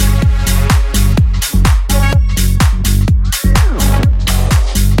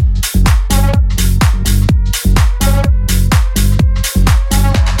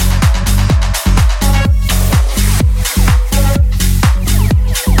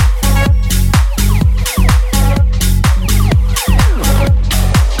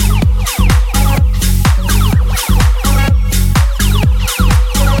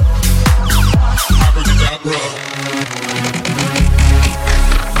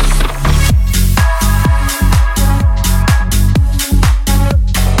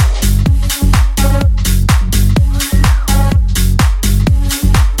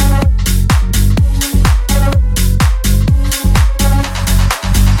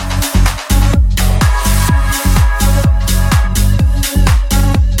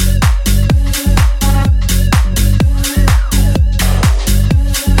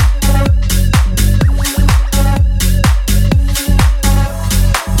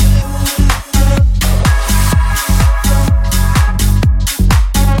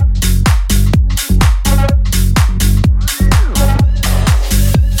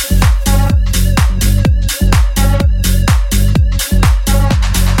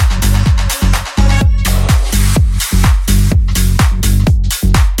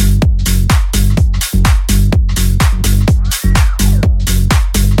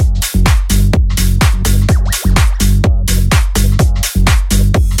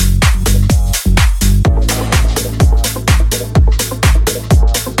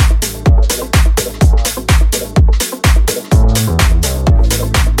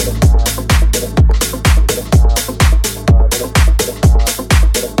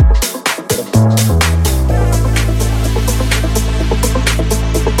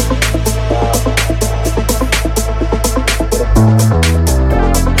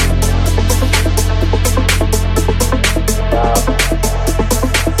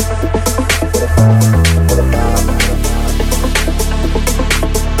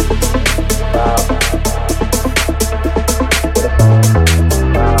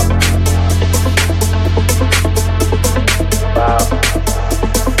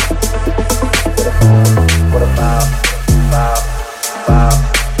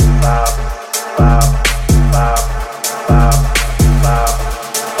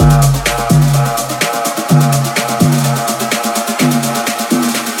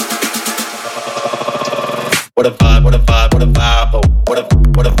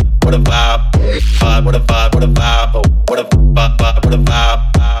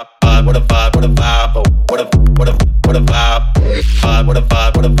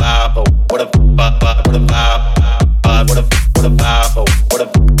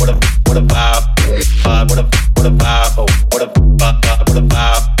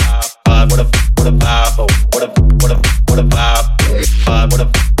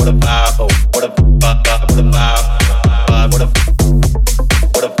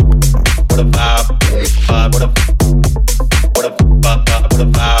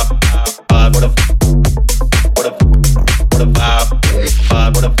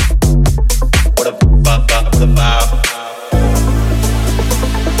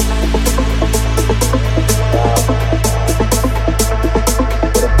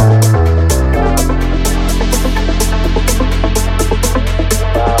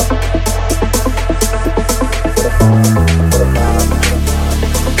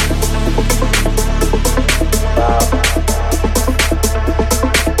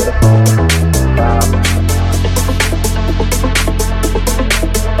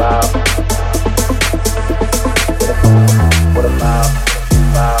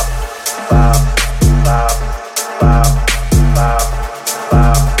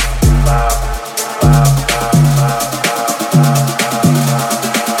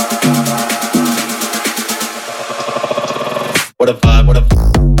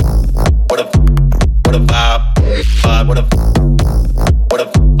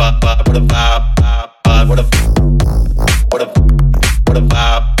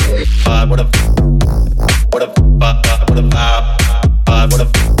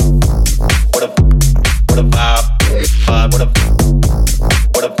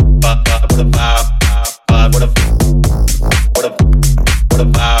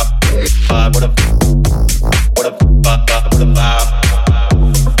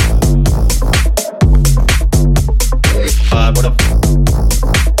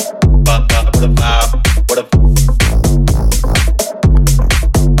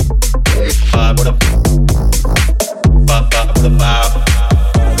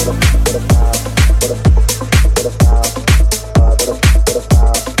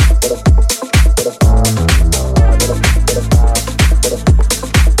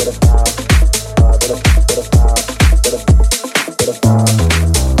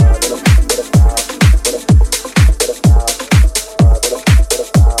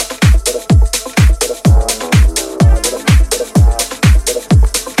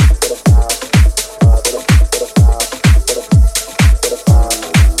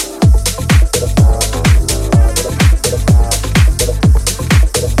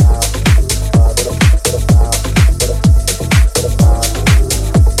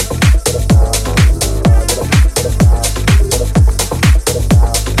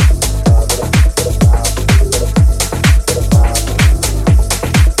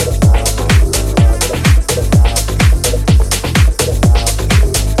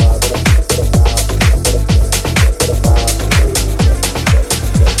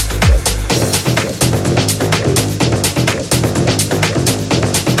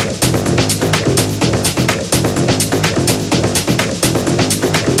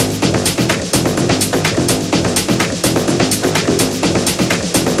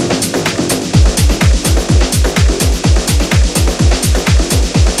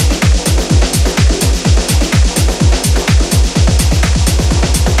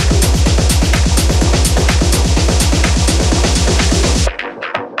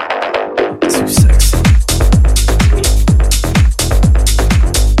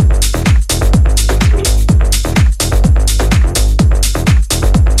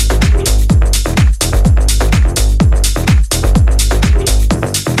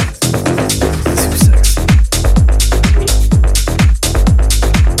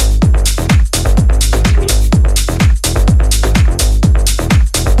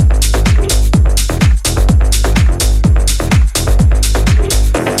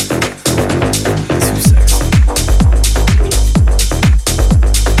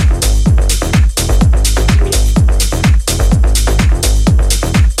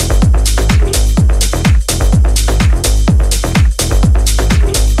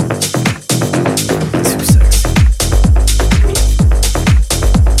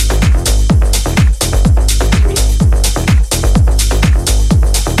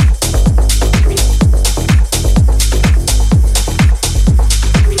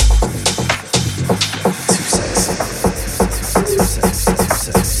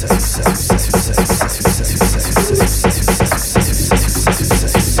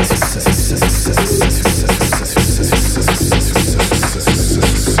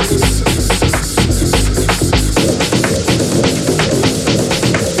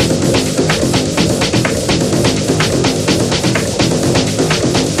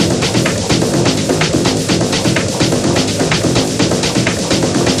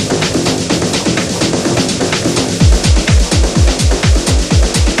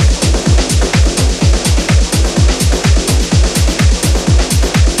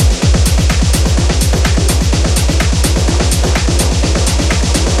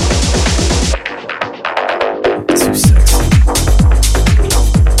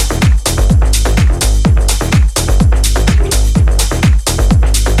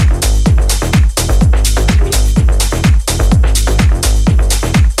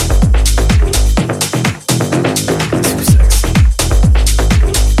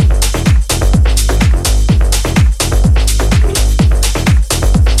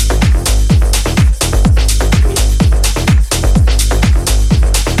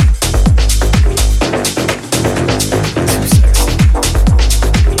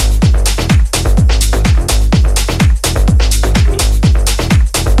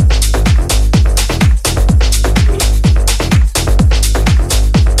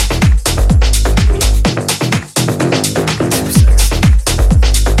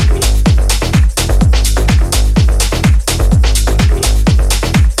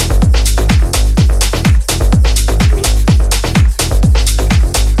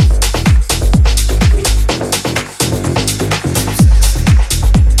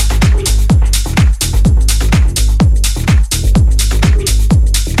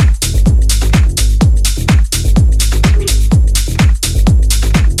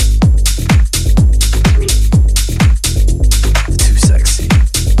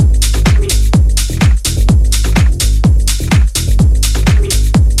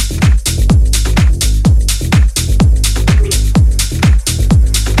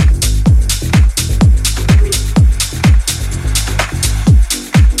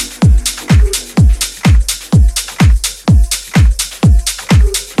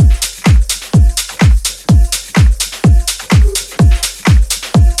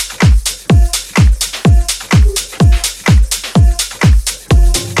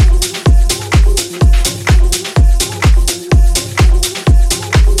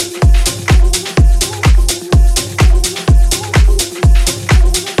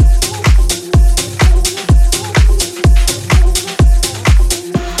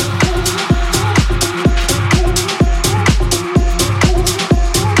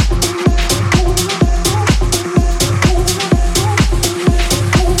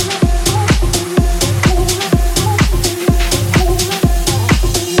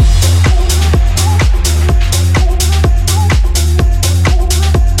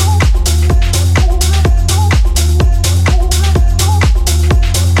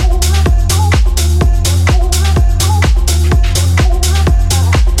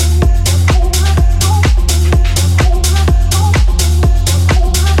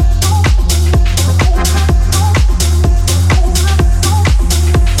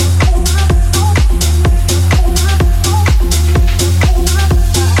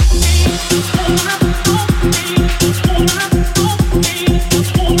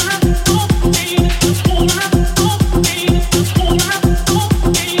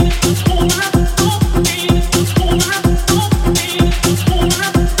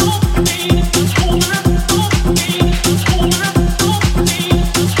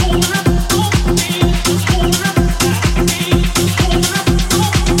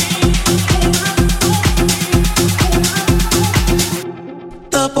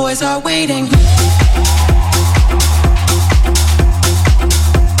 boys are waiting.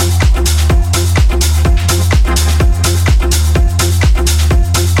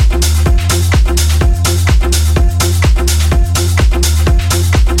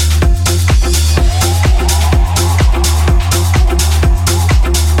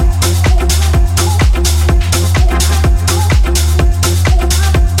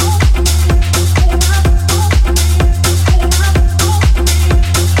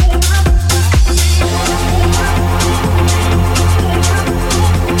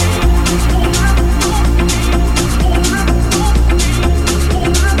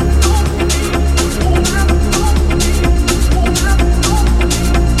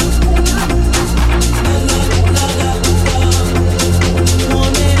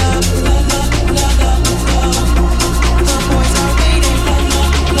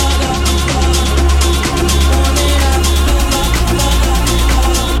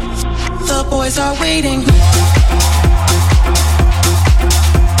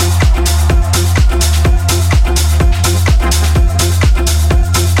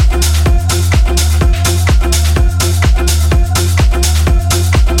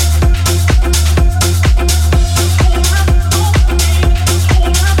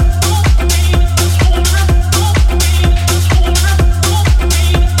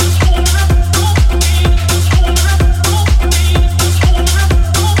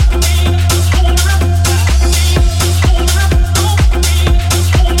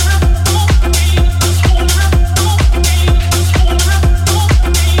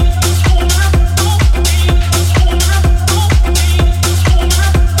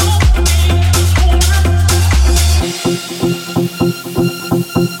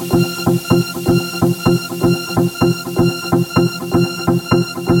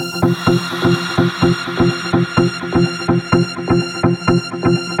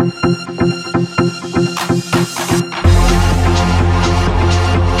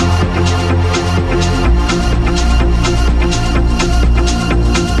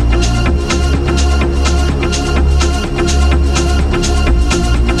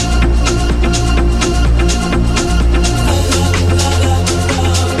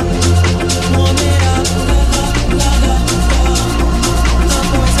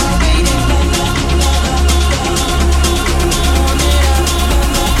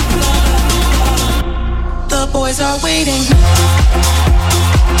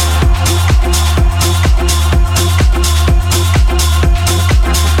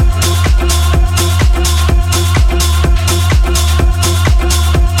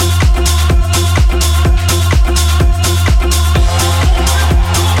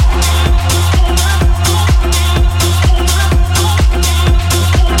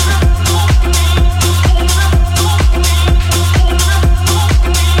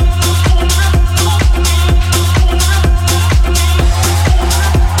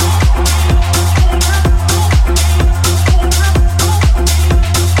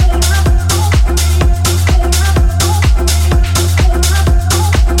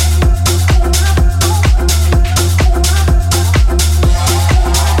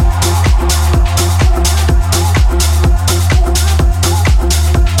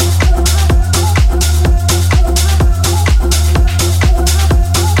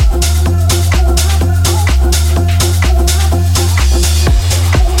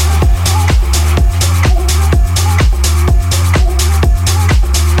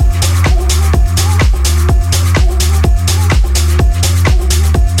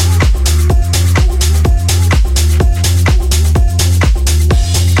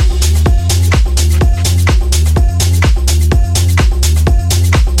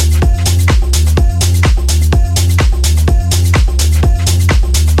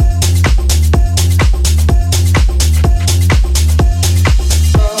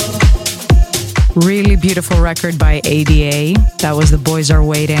 Beautiful record by ADA. That was The Boys Are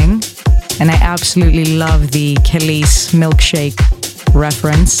Waiting. And I absolutely love the Khalees milkshake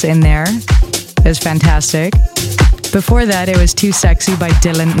reference in there. It was fantastic. Before that, it was Too Sexy by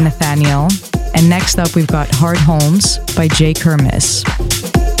Dylan Nathaniel. And next up, we've got Hard Homes by Jay Kermis.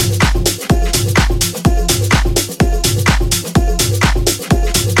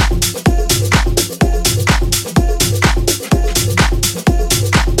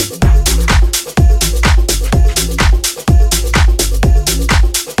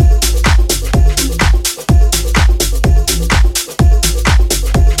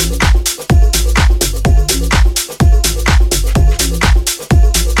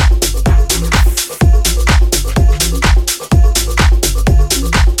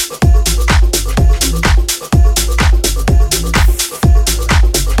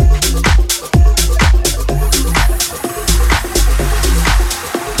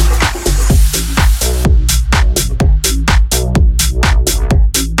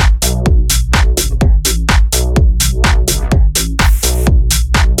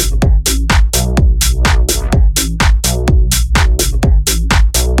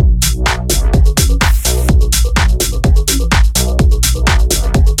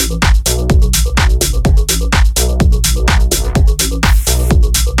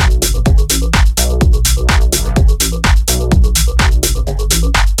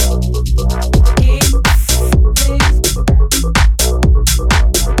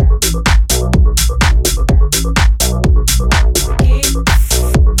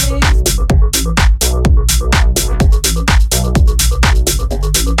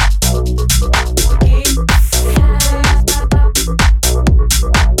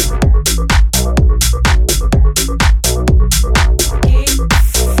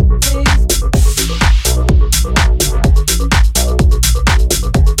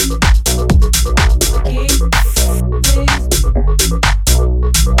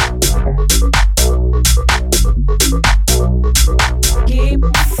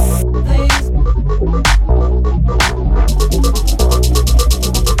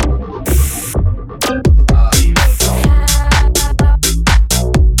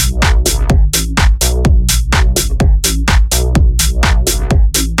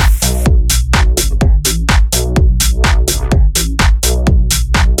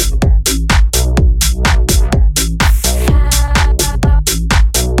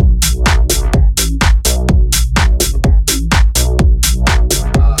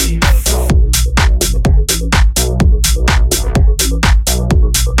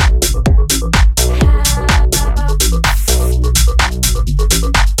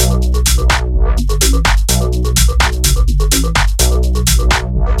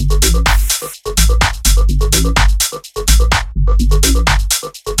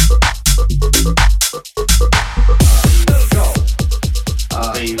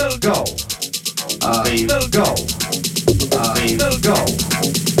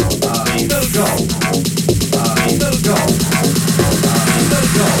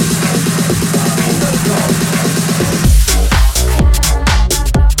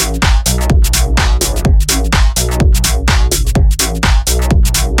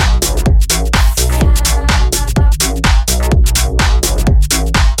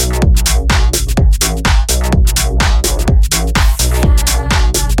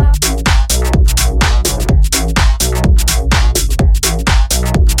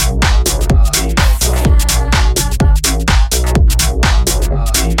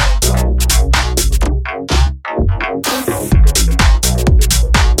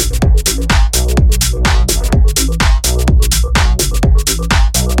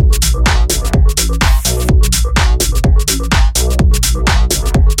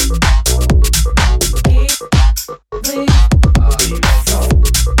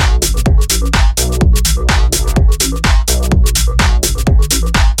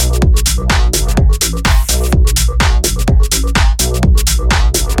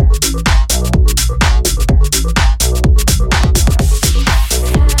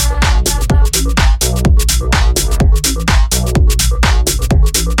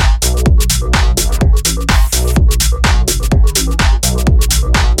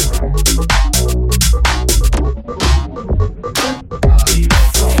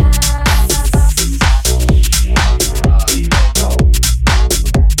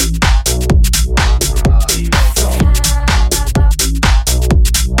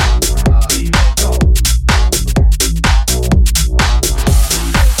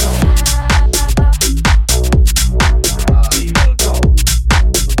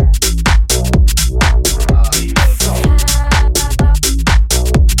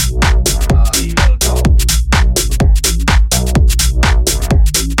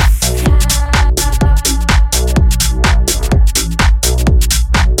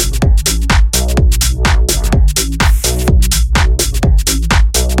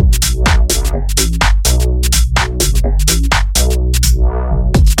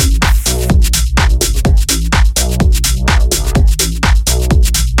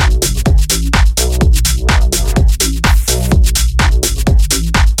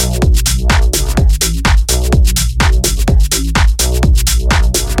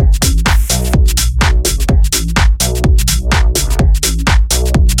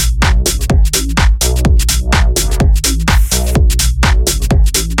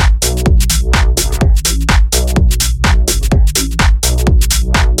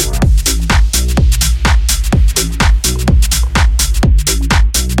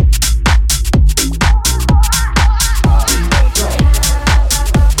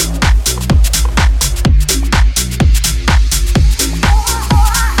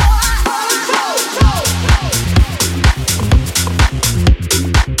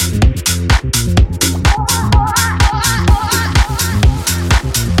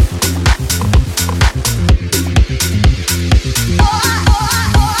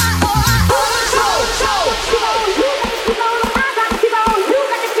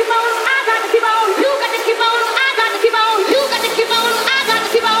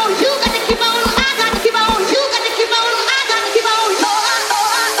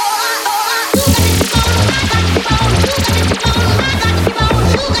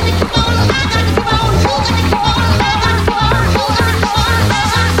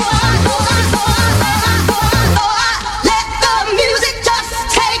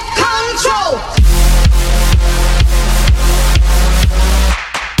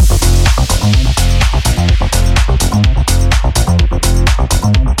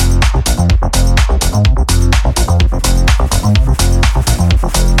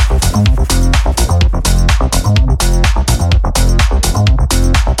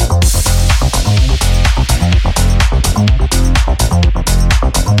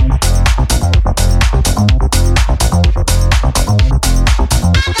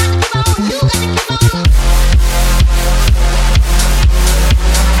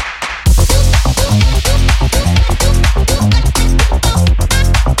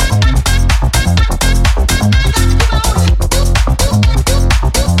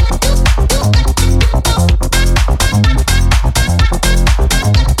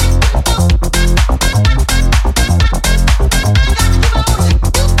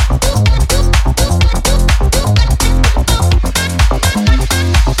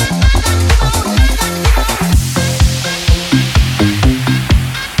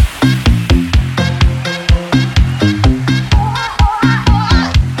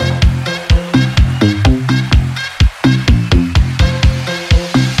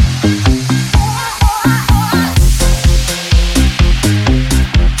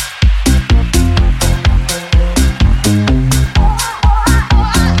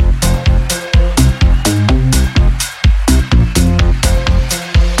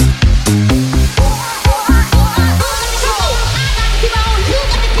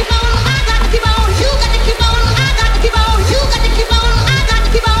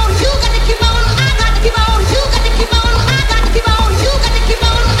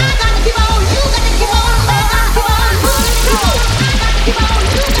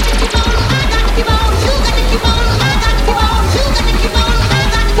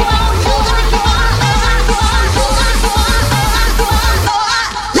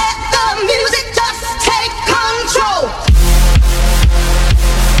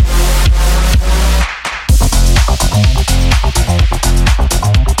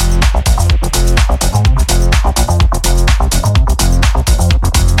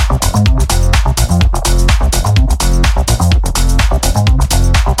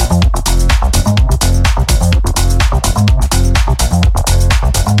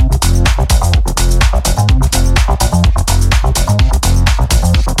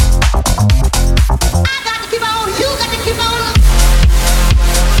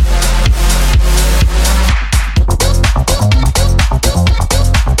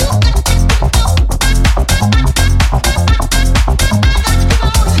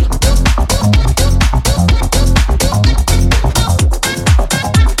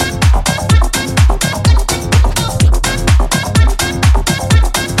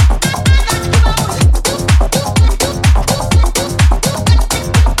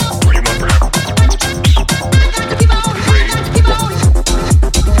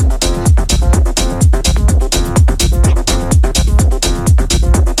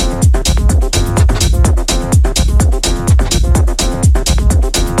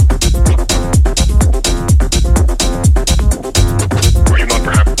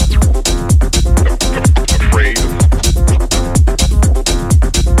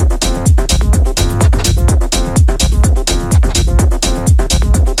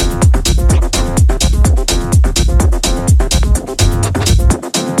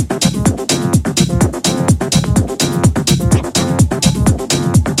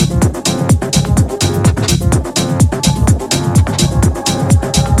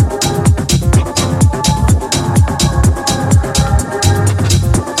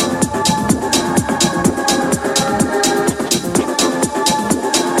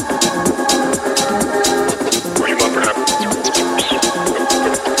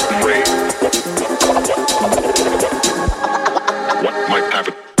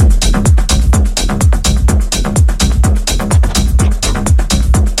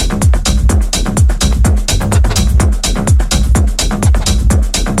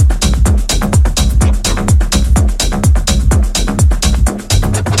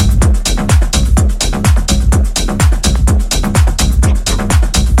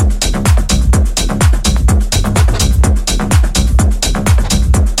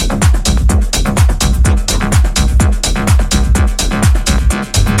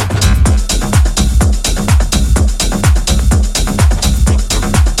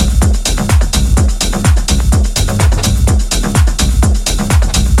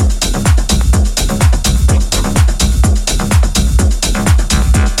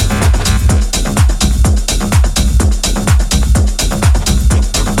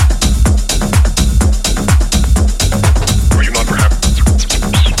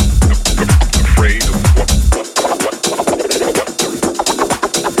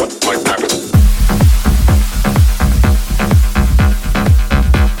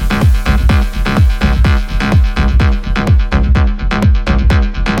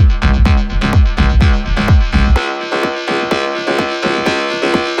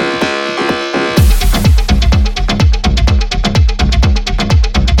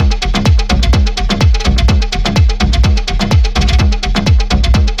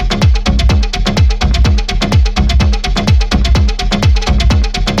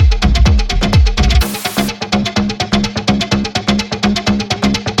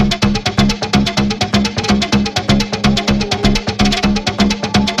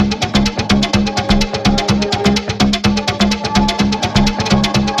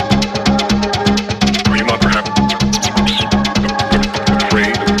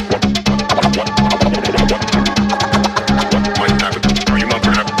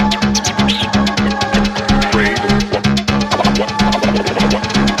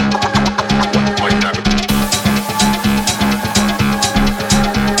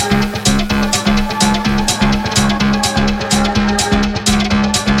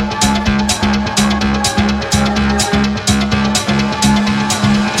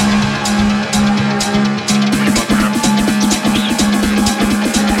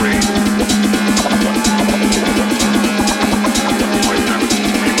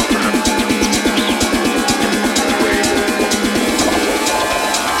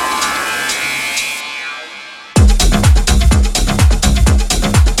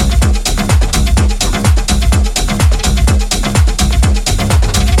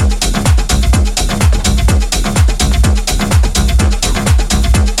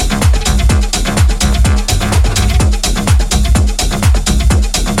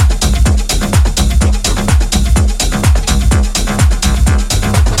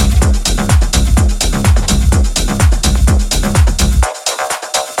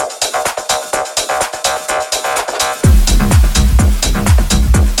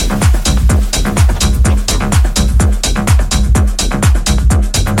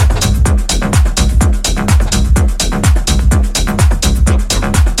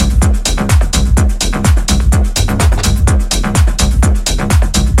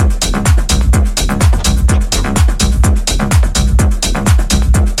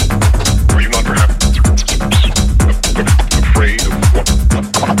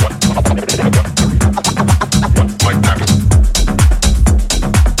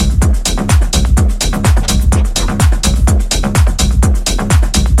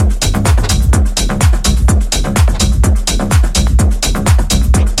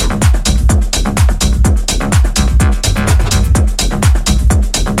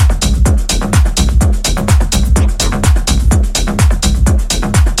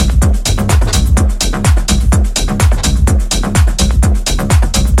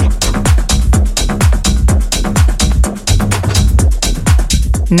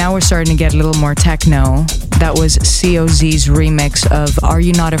 Now we're starting to get a little more techno. That was COZ's remix of Are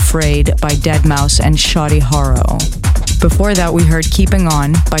You Not Afraid by Deadmau5 and Shoddy Horrow. Before that, we heard Keeping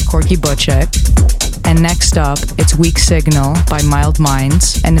On by Corky Butchik. And next up, it's Weak Signal by Mild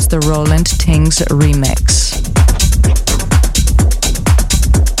Minds, and it's the Roland Tings remix.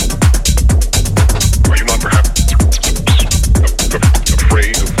 Are you not perhaps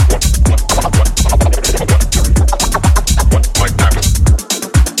afraid of what might happen?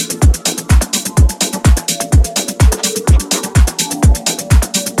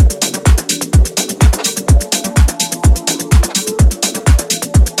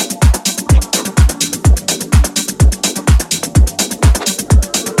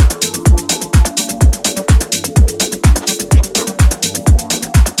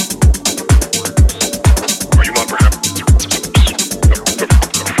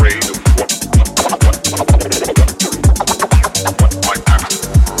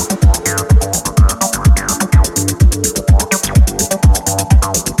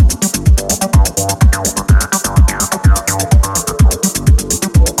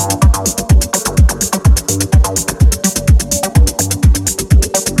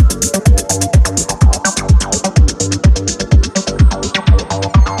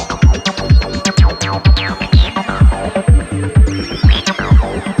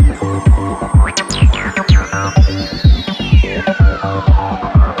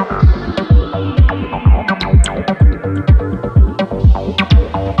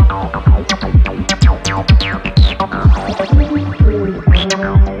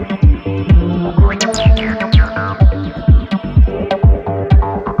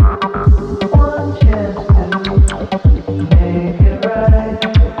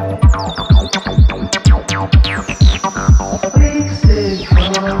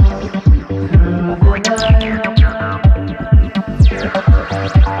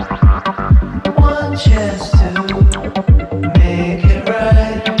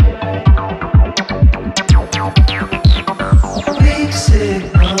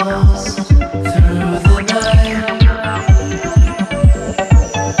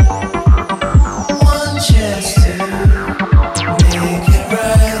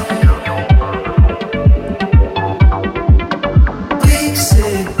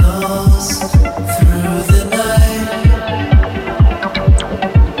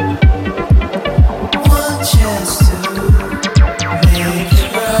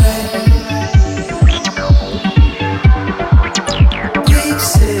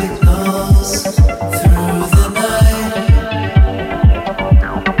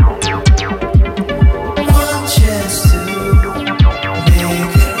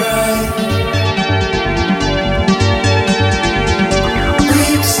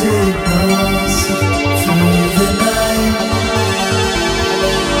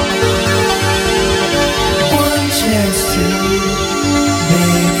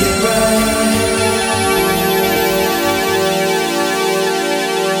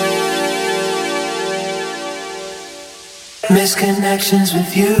 Misconnections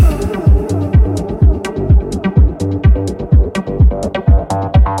with you.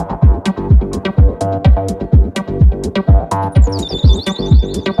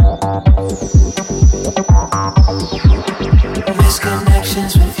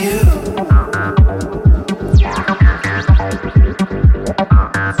 Misconnections with you.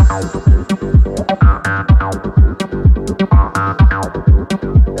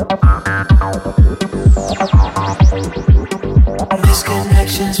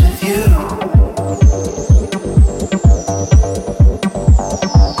 Misconnections with you.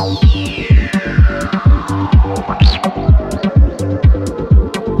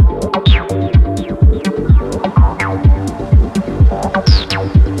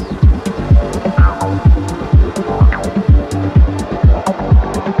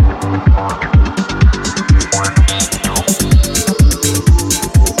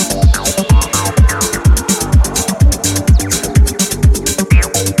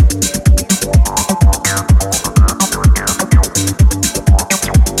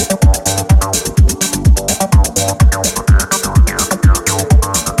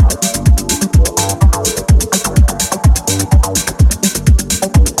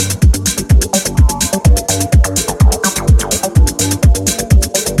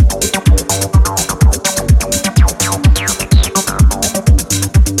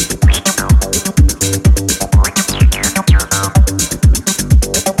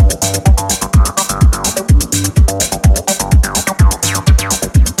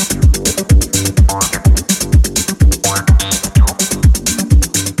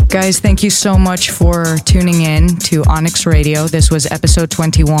 Guys, thank you so much for tuning in to Onyx Radio. This was episode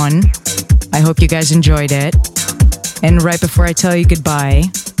 21. I hope you guys enjoyed it. And right before I tell you goodbye,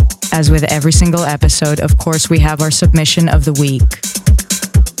 as with every single episode, of course, we have our submission of the week.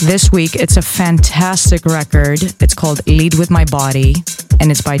 This week, it's a fantastic record. It's called Lead With My Body,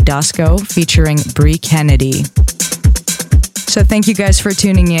 and it's by Dusko featuring Bree Kennedy. So thank you guys for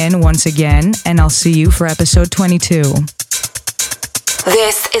tuning in once again, and I'll see you for episode 22.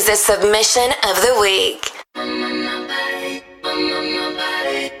 This is a submission of the week.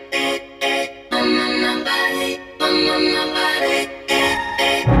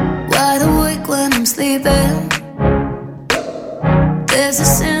 Wide awake when I'm sleeping. There's a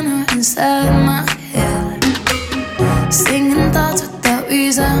sinner inside my head, singing thoughts without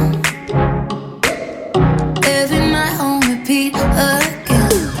reason. Every night on repeat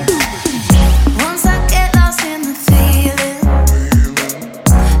again. Once I get lost in the feeling,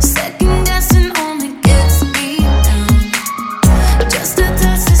 second guessing only gets me down. Just a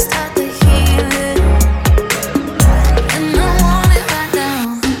touch to start the healing, and I want it right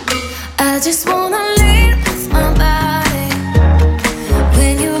now. I just wanna lead with my body.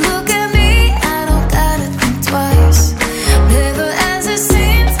 When you look at me, I don't gotta think twice. Never as it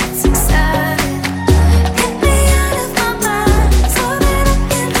seems, it's exciting. Get me out of my mind so that I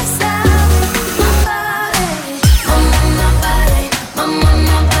can decide. My body, my body, my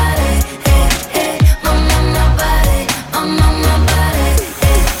body, hey, hey, my body, my body,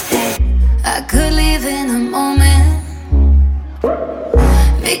 hey, hey. I could leave in a moment,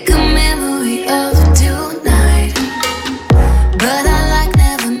 make a memory of tonight, but I like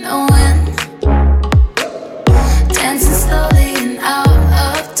never knowing, dancing slowly and out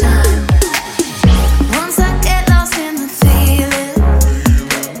of time. Once I get lost in the feeling,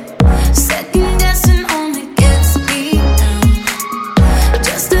 second guessing only gets me down.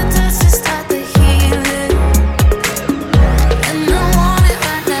 Just a touch to start the healing, and I want it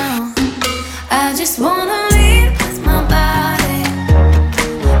right now. I just wanna lead with my body.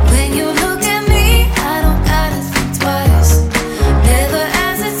 When you look at me, I don't gotta think twice. Never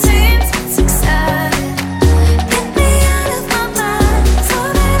as it seems, it's exciting. Get me out of my mind so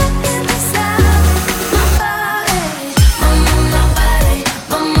that I can decide. My body, my body,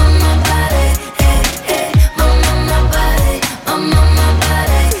 my body, hey, hey, my body,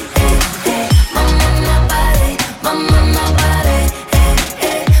 hey, hey, my body, hey,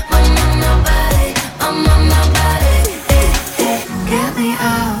 hey, my body, hey, hey. Get me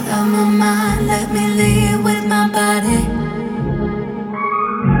out of my mind, let me lead with my body.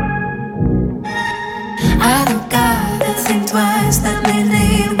 I don't gotta think twice, let me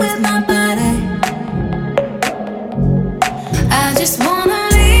lead